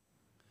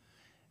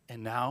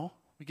 And now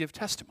we give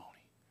testimony.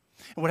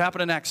 And what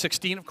happened in Acts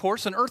 16, of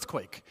course, an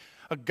earthquake.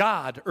 A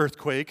God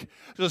earthquake,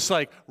 just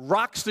like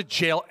rocks the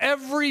jail.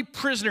 Every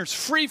prisoner's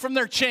free from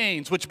their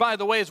chains, which, by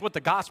the way, is what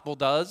the gospel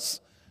does.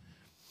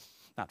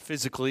 Not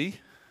physically,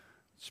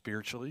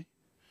 spiritually.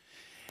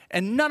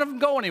 And none of them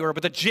go anywhere,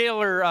 but the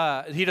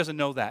jailer, he doesn't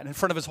know that. And in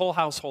front of his whole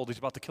household, he's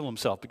about to kill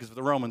himself because if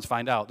the Romans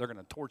find out, they're going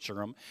to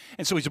torture him.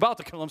 And so he's about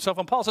to kill himself,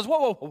 and Paul says,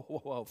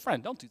 whoa,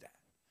 friend, don't do that.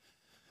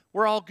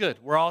 We're all good.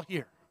 We're all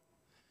here.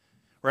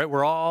 Right?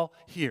 We're all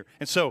here.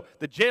 And so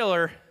the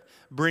jailer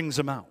brings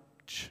him out.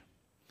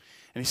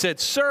 And he said,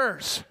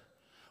 sirs,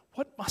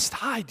 what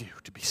must I do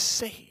to be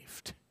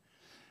saved?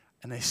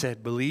 And they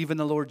said, believe in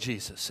the Lord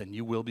Jesus and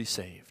you will be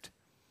saved.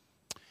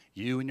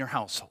 You and your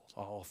household.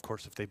 Oh, of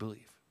course, if they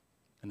believe.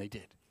 And they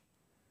did.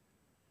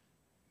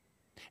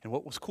 And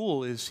what was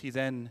cool is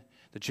the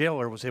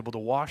jailer was able to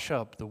wash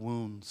up the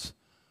wounds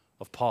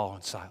of Paul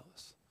and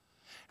Silas.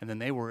 And then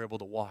they were able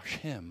to wash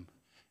him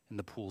in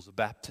the pools of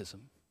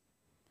baptism.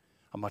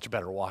 A much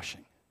better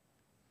washing.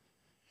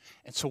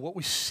 And so what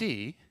we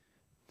see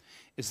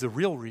is the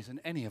real reason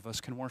any of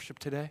us can worship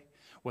today.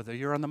 Whether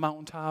you're on the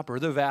mountaintop or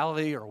the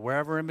valley or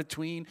wherever in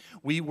between,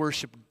 we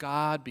worship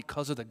God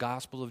because of the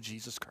gospel of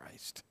Jesus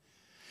Christ.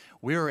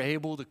 We are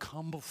able to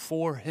come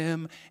before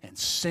him and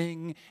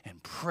sing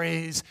and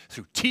praise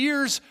through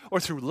tears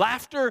or through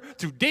laughter,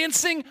 through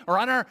dancing, or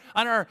on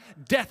our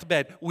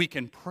deathbed. We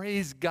can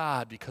praise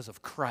God because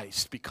of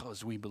Christ,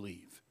 because we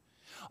believe.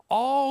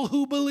 All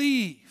who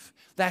believe,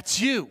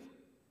 that's you.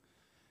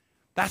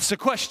 That's the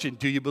question,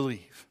 do you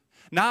believe?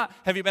 Not,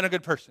 have you been a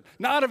good person?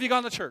 Not, have you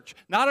gone to church?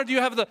 Not, do you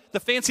have the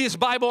fanciest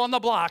Bible on the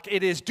block?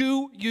 It is,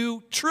 do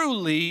you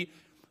truly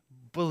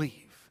believe?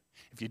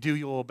 If you do,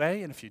 you will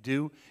obey, and if you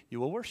do, you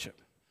will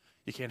worship.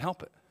 You can't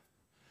help it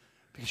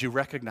because you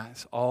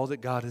recognize all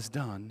that God has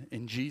done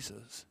in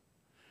Jesus.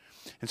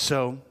 And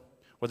so,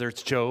 whether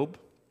it's Job,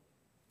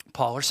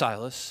 Paul, or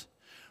Silas,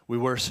 we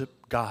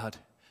worship God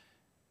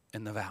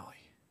in the valley.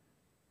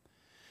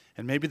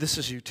 And maybe this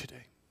is you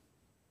today,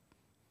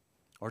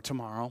 or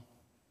tomorrow,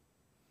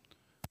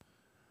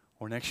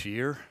 or next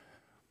year.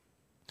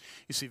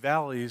 You see,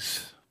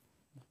 valleys,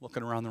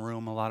 looking around the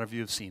room, a lot of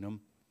you have seen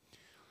them.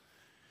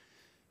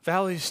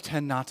 Valleys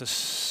tend not to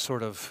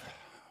sort of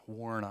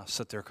warn us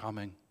that they're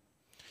coming.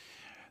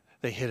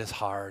 They hit us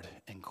hard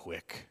and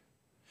quick.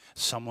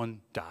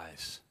 Someone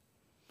dies.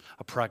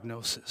 A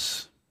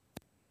prognosis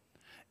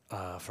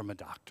from a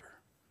doctor.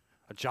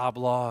 A job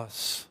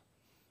loss.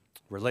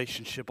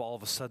 Relationship, all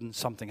of a sudden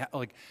something,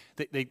 like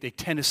they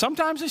tend to,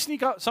 sometimes they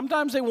sneak out,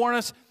 sometimes they warn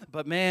us,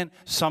 but man,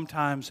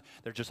 sometimes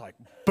they're just like,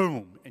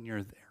 boom, and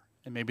you're there.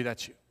 And maybe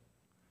that's you.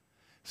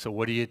 So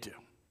what do?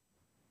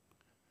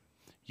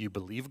 You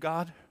believe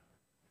God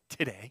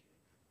today.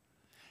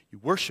 You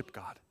worship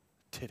God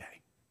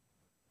today.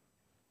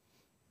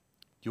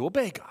 You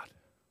obey God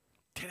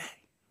today.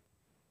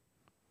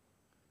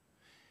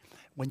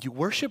 When you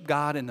worship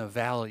God in the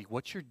valley,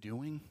 what you're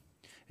doing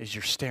is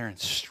you're staring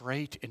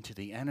straight into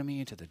the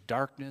enemy, into the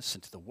darkness,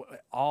 into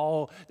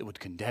all that would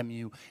condemn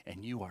you,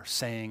 and you are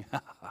saying,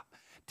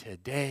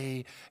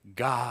 today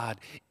God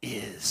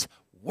is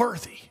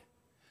worthy.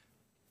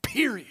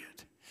 Period.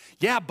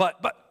 Yeah, but,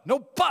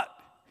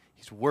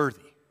 he's worthy.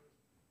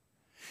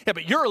 Yeah,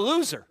 but you're a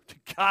loser.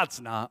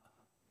 God's not.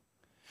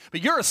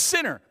 But you're a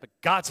sinner, but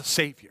God's a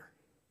savior.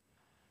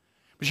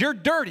 But you're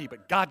dirty,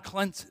 but God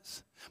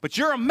cleanses. But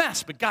you're a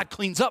mess, but God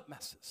cleans up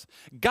messes.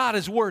 God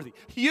is worthy.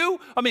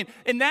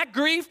 In that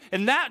grief,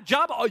 in that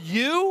job,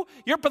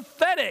 you're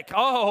pathetic.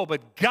 Oh,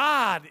 but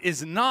God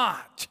is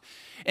not.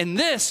 And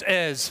this,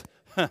 as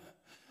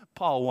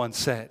Paul once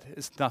said,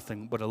 is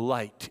nothing but a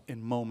light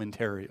in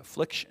momentary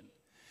affliction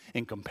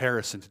in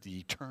comparison to the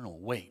eternal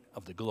weight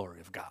of the glory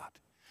of God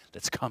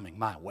that's coming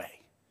my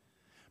way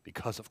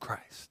because of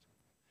Christ.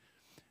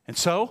 And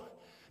so,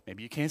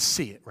 maybe you can't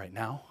see it right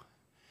now,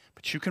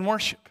 but you can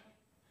worship.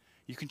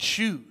 You can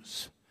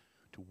choose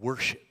to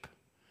worship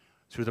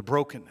through the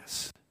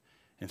brokenness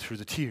and through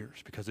the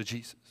tears because of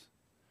Jesus.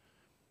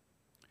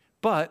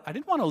 But I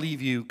didn't want to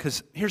leave you,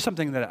 because here's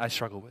something that I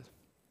struggle with.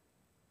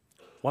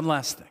 One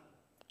last thing.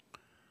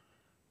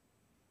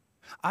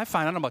 I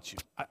don't know about you,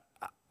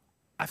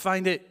 I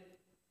find it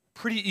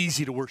pretty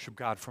easy to worship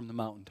God from the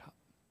mountaintop.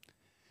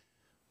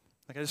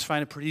 Like, I just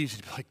find it pretty easy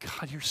to be like,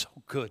 God, you're so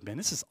good, man.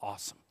 This is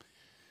awesome.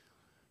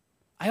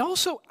 I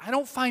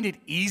don't find it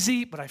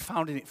easy, but I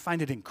find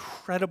it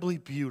incredibly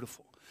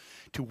beautiful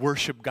to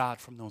worship God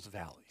from those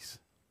valleys.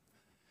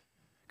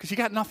 Because you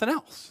got nothing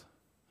else.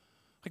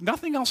 Like,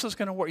 nothing else is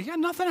going to work. You got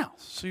nothing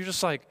else. So you're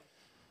just like,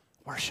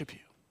 worship you.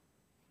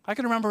 I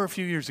can remember a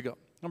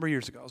number of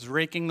years ago, I was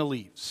raking the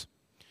leaves.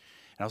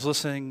 And I was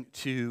listening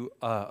to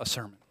a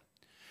sermon.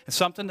 And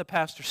something the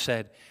pastor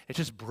said, it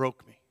just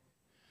broke me.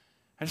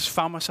 I just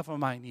found myself on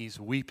my knees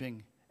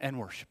weeping and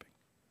worshiping.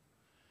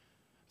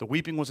 The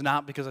weeping was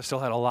not because I still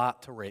had a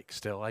lot to rake.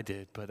 Still, I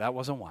did, but that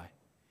wasn't why.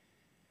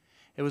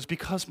 It was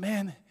because,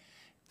 man,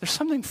 there's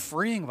something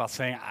freeing about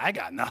saying, I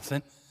got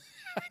nothing.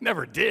 I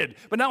never did.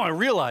 But now I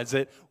realize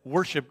it,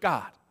 worship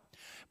God.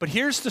 But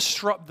here's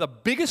the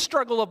biggest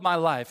struggle of my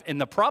life, and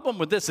the problem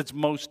with this, it's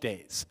most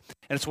days.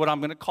 And it's what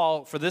I'm going to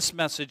call, for this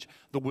message,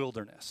 the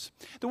wilderness.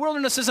 The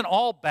wilderness isn't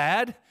all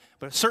bad,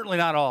 but it's certainly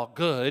not all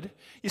good.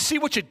 You see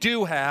what you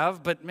do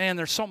have, but man,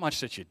 there's so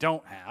much that you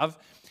don't have.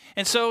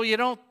 And so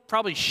you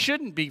probably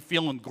shouldn't be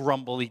feeling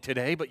grumbly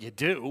today, but you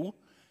do.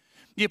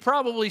 You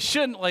probably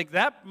shouldn't, like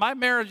that. My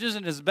marriage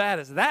isn't as bad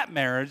as that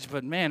marriage,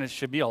 but man, it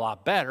should be a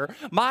lot better.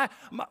 My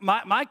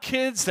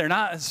kids, they're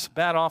not as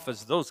bad off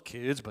as those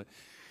kids, but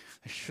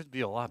they should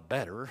be a lot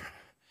better.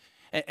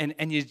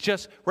 And you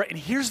just, right, and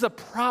here's the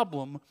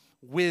problem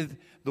with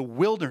the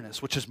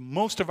wilderness, which is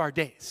most of our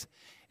days,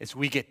 is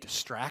we get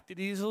distracted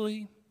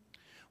easily.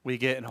 We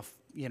get in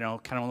kind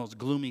of one of those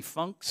gloomy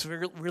funks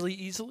really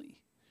easily.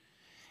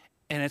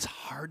 And it's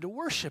hard to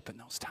worship in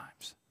those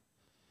times.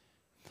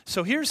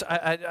 So here's,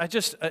 I'm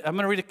going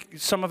to read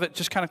some of it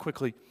just kind of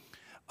quickly.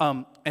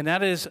 And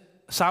that is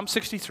Psalm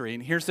 63,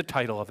 and here's the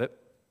title of it.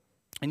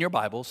 In your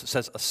Bibles, it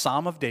says, A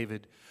Psalm of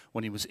David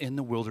when he was in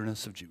the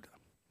wilderness of Judah.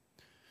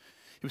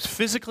 He was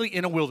physically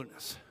in a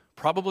wilderness,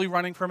 probably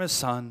running from his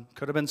son.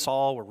 Could have been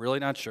Saul, we're really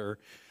not sure.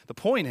 The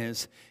point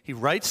is, he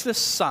writes this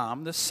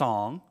psalm, this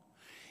song,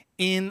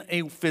 in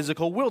a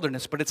physical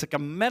wilderness, but it's like a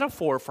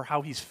metaphor for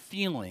how he's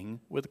feeling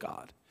with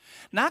God.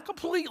 Not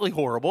completely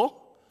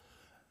horrible.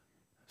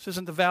 This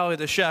isn't the valley of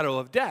the shadow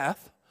of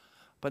death,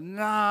 but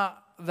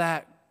not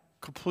that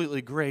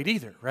completely great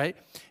either, right?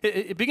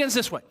 It begins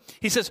this way.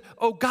 He says,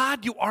 "Oh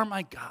God, you are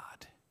my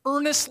God.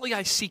 Earnestly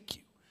I seek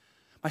you.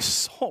 My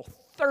soul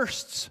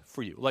thirsts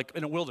for you," like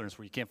in a wilderness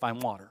where you can't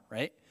find water,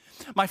 right?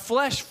 "My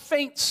flesh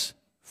faints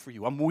for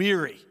you. I'm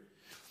weary,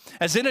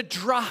 as in a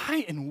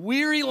dry and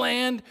weary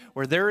land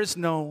where there is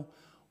no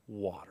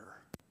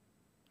water."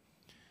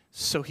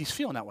 So he's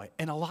feeling that way.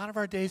 And a lot of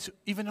our days,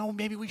 even though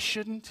maybe we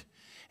shouldn't,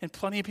 and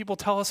plenty of people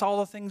tell us all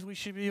the things we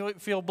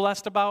should feel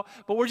blessed about,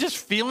 but we're just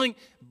feeling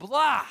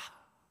blah.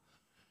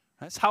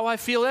 That's how I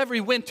feel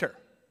every winter.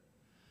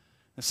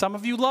 And some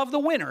of you love the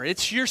winter.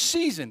 It's your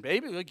season,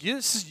 baby. Like,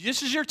 this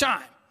is your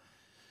time.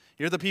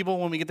 You're the people,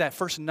 when we get that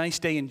first nice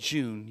day in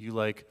June, you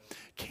like,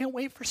 can't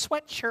wait for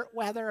sweatshirt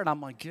weather. And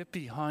I'm like, get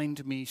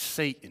behind me,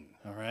 Satan,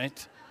 all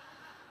right?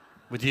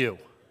 With you.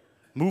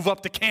 Move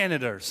up to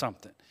Canada or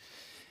something.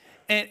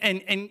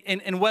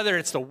 And whether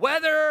it's the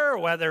weather, or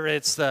whether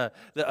it's a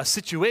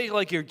situation,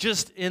 like you're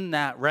just in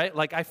that, right?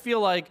 Like I feel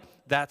like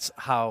that's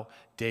how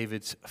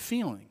David's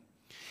feeling.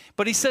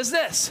 But he says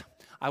this,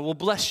 "I will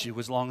bless you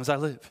as long as I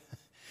live.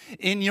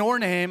 In your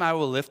name I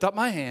will lift up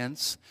my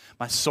hands.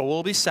 My soul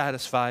will be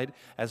satisfied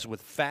as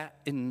with fat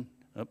in..."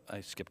 Oh,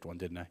 I skipped one,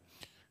 didn't I?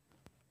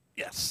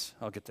 Yes,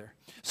 I'll get there.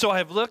 "So I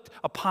have looked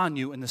upon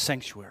you in the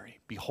sanctuary,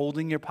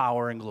 beholding your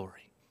power and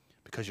glory,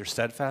 because your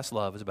steadfast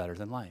love is better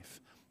than life.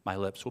 My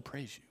lips will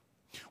praise you."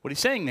 What he's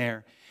saying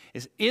there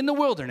is, in the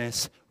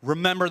wilderness,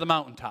 remember the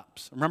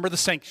mountaintops. Remember the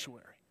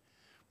sanctuary.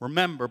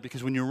 Remember,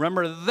 because when you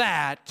remember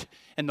that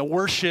and the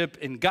worship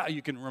in God,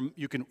 you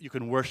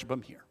can worship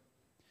him here.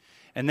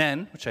 And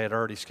then, which I had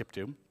already skipped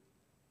to,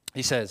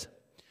 he says,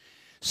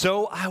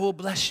 "So I will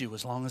bless you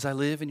as long as I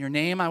live. In your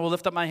name I will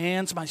lift up my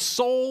hands. My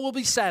soul will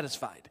be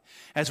satisfied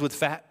as with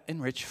fat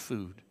and rich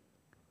food.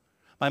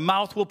 My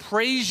mouth will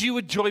praise you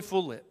with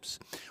joyful lips."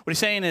 What he's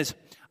saying is,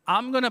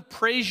 I'm going to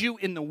praise you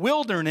in the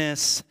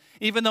wilderness,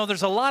 even though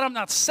there's a lot I'm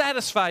not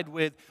satisfied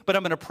with, but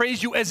I'm going to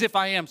praise you as if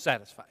I am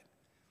satisfied.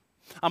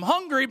 I'm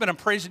hungry, but I'm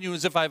praising you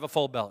as if I have a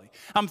full belly.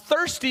 I'm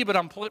thirsty, but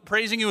I'm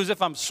praising you as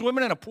if I'm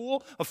swimming in a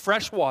pool of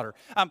fresh water.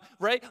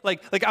 Right?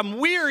 Like I'm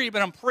weary,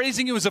 but I'm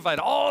praising you as if I had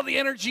all the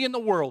energy in the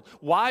world.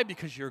 Why?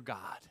 Because you're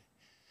God.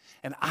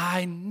 And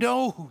I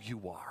know who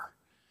you are,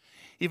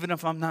 even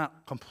if I'm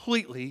not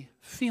completely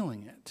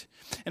feeling it.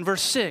 In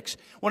verse 6,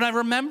 "When I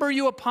remember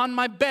you upon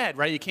my bed,"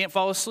 right? You can't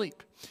fall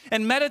asleep.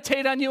 "And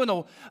meditate on you in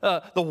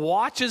the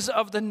watches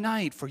of the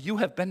night, for you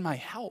have been my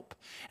help.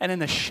 And in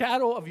the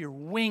shadow of your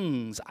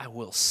wings I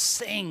will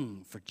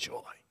sing for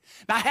joy."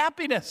 Now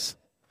happiness.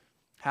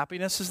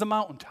 Happiness is the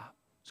mountaintop.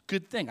 It's a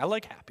good thing. I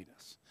like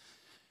happiness.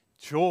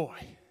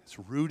 Joy is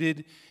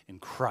rooted in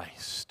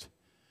Christ.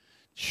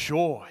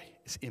 Joy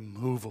is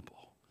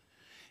immovable.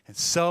 And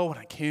so when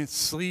I can't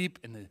sleep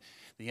and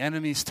the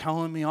enemy's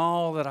telling me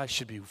all that I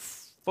should be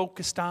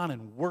focused on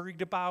and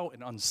worried about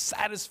and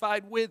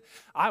unsatisfied with,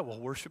 I will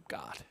worship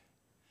God.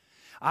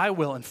 I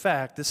will, in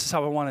fact, this is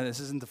how I wanted, this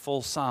isn't the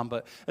full psalm,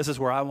 but this is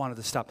where I wanted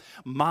to stop.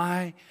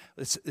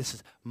 This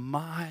is,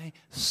 "My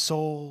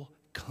soul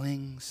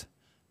clings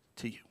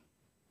to you.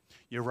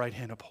 Your right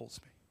hand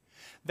upholds me."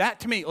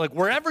 That to me, like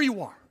wherever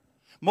you are,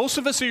 most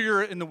of us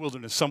are in the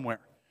wilderness somewhere,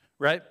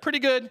 right? Pretty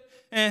good,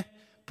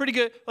 pretty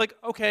good, like,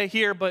 okay,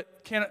 here,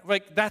 but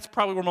that's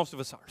probably where most of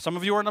us are. Some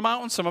of you are in the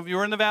mountains, some of you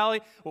are in the valley.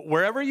 But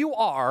wherever you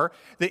are,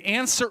 the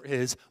answer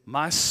is,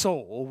 my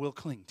soul will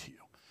cling to you.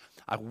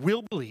 I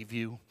will believe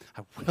you,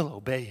 I will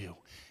obey you,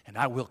 and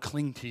I will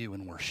cling to you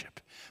in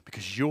worship,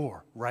 because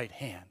your right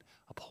hand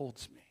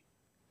upholds me.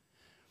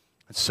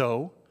 And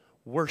so,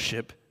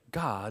 worship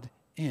God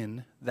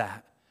in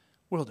that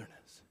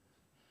wilderness.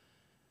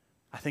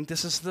 I think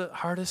this is the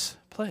hardest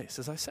place,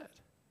 as I said.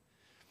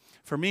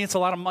 For me, it's a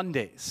lot of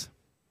Mondays.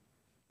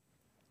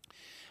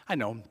 I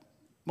know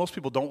most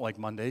people don't like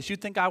Mondays. You'd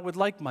think I would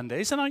like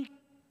Mondays, and I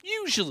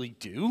usually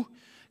do.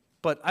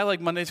 But I like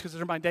Mondays because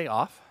they're my day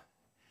off.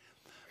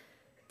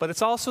 But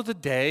it's also the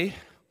day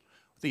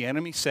the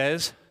enemy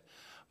says,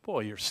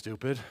 "Boy, you're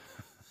stupid.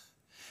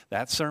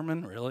 That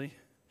sermon, really?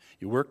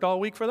 You worked all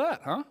week for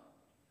that, huh?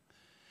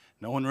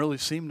 No one really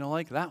seemed to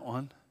like that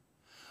one."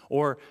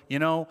 Or,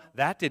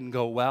 that didn't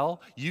go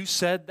well. You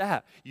said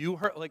that. You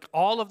heard, like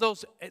all of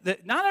those,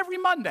 not every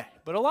Monday,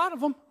 but a lot of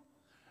them.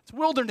 It's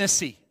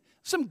wildernessy.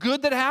 Some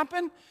good that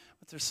happened,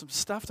 but there's some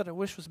stuff that I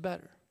wish was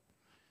better.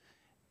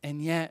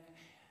 And yet,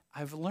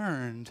 I've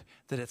learned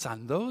that it's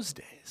on those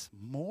days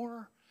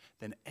more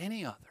than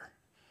any other,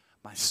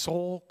 my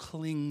soul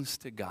clings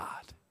to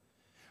God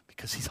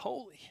because he's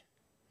holy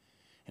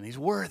and he's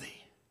worthy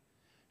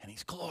and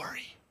he's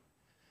glory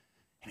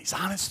and he's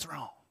on his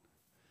throne.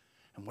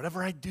 And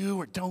whatever I do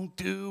or don't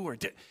do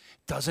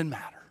doesn't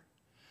matter.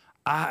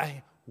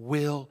 I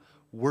will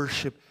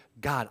worship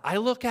God. I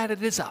look at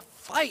it as a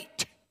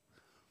fight.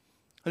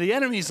 The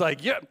enemy's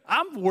like, yeah,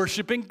 I'm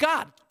worshiping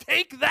God.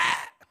 Take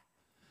that.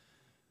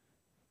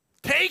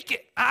 Take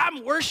it.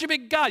 I'm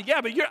worshiping God. Yeah,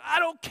 but I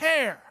don't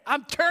care.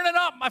 I'm turning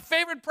up my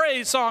favorite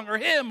praise song or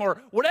hymn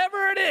or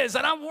whatever it is,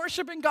 and I'm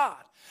worshiping God.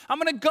 I'm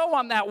going to go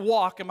on that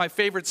walk in my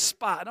favorite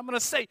spot, and I'm going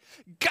to say,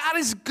 God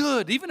is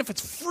good, even if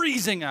it's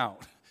freezing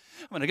out.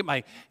 I'm going to get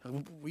my,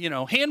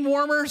 hand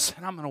warmers,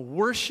 and I'm going to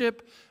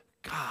worship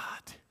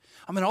God.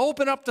 I'm going to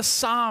open up the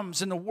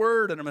Psalms and the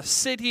Word, and I'm going to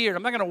sit here.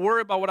 I'm not going to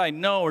worry about what I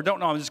know or don't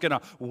know. I'm just going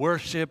to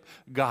worship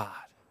God.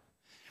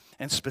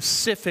 And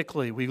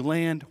specifically, we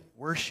land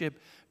worship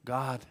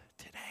God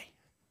today.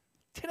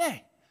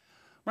 Today.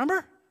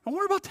 Remember? Don't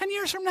worry about 10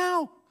 years from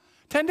now.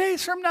 10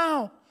 days from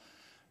now.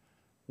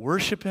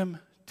 Worship him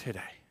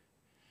today.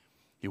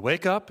 You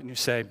wake up and you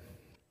say,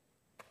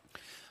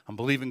 I'm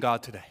believing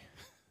God today.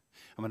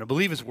 I'm going to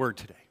believe his word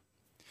today.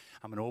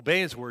 I'm going to obey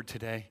his word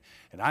today,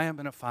 and I am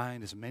going to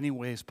find as many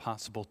ways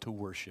possible to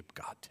worship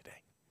God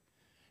today.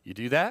 You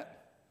do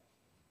that,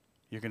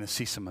 you're going to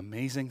see some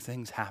amazing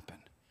things happen,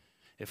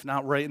 if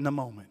not right in the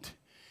moment,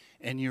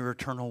 in your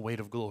eternal weight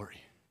of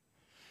glory,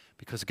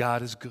 because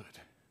God is good.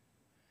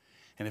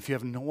 And if you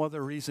have no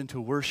other reason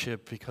to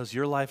worship because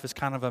your life is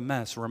kind of a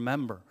mess,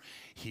 remember,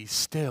 he's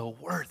still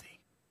worthy,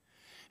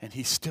 and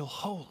he's still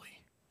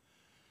holy,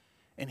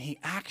 and he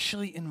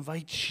actually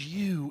invites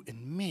you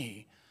and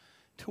me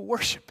to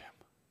worship him.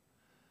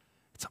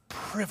 It's a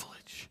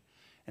privilege,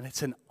 and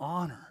it's an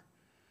honor.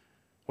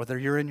 Whether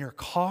you're in your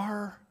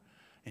car,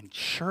 in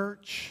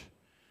church,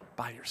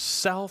 by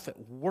yourself,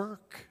 at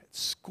work, at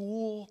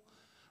school,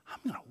 I'm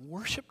going to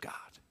worship God,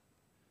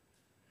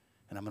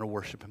 and I'm going to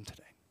worship him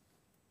today.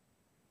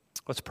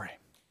 Let's pray.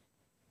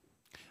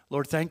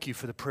 Lord, thank you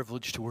for the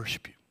privilege to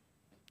worship you.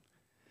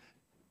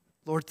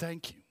 Lord,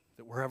 thank you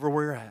that wherever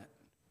we're at,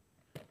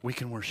 we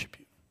can worship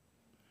you.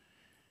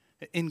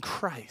 In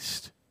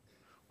Christ,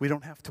 we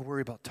don't have to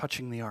worry about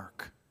touching the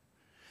ark.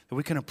 That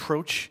we can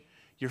approach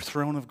your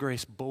throne of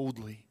grace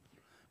boldly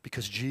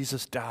because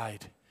Jesus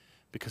died,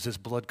 because his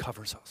blood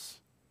covers us.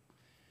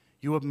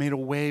 You have made a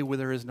way where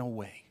there is no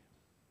way.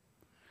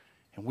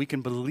 And we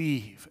can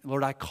believe.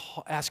 Lord, I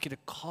ask you to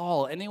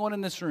call anyone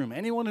in this room,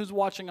 anyone who's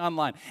watching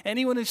online,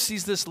 anyone who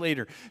sees this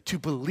later, to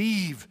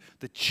believe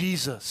that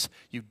Jesus,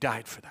 you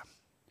died for them.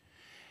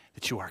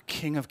 That you are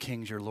King of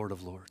Kings, you're Lord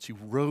of Lords. You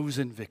rose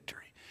in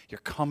victory. You're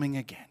coming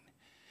again.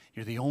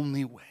 You're the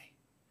only way.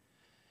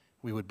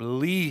 We would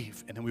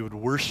believe and then we would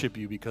worship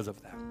you because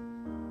of that.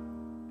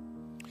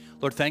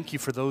 Lord, thank you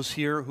for those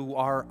here who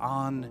are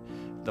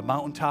on the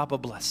mountaintop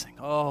of blessing.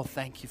 Oh,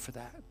 thank you for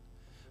that.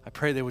 I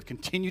pray they would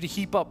continue to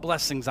heap up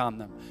blessings on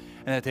them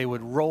and that they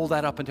would roll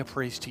that up into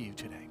praise to you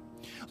today.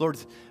 Lord,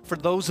 for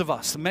those of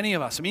us, many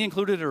of us, me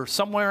included, are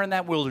somewhere in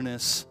that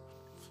wilderness,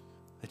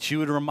 that you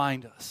would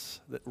remind us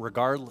that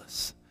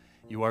regardless,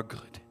 you are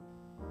good.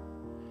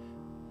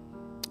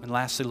 And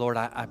lastly, Lord,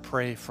 I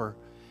pray for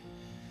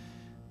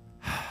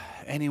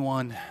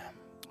anyone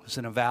who's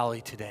in a valley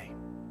today.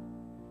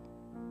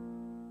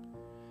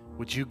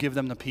 Would you give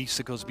them the peace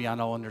that goes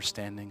beyond all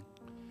understanding?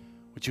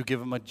 Would you give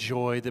them a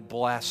joy that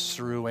blasts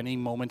through any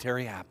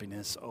momentary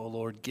happiness? Oh,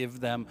 Lord, give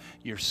them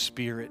your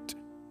spirit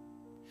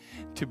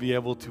to be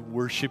able to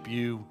worship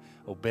you,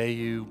 obey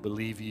you,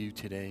 believe you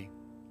today.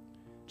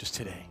 Just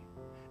today.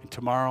 And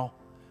tomorrow,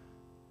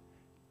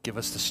 give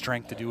us the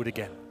strength to do it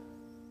again.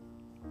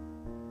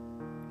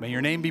 May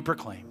your name be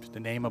proclaimed, the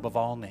name above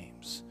all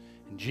names.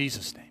 In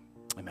Jesus' name,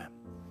 amen.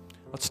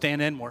 Let's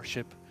stand and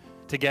worship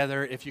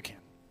together if you can.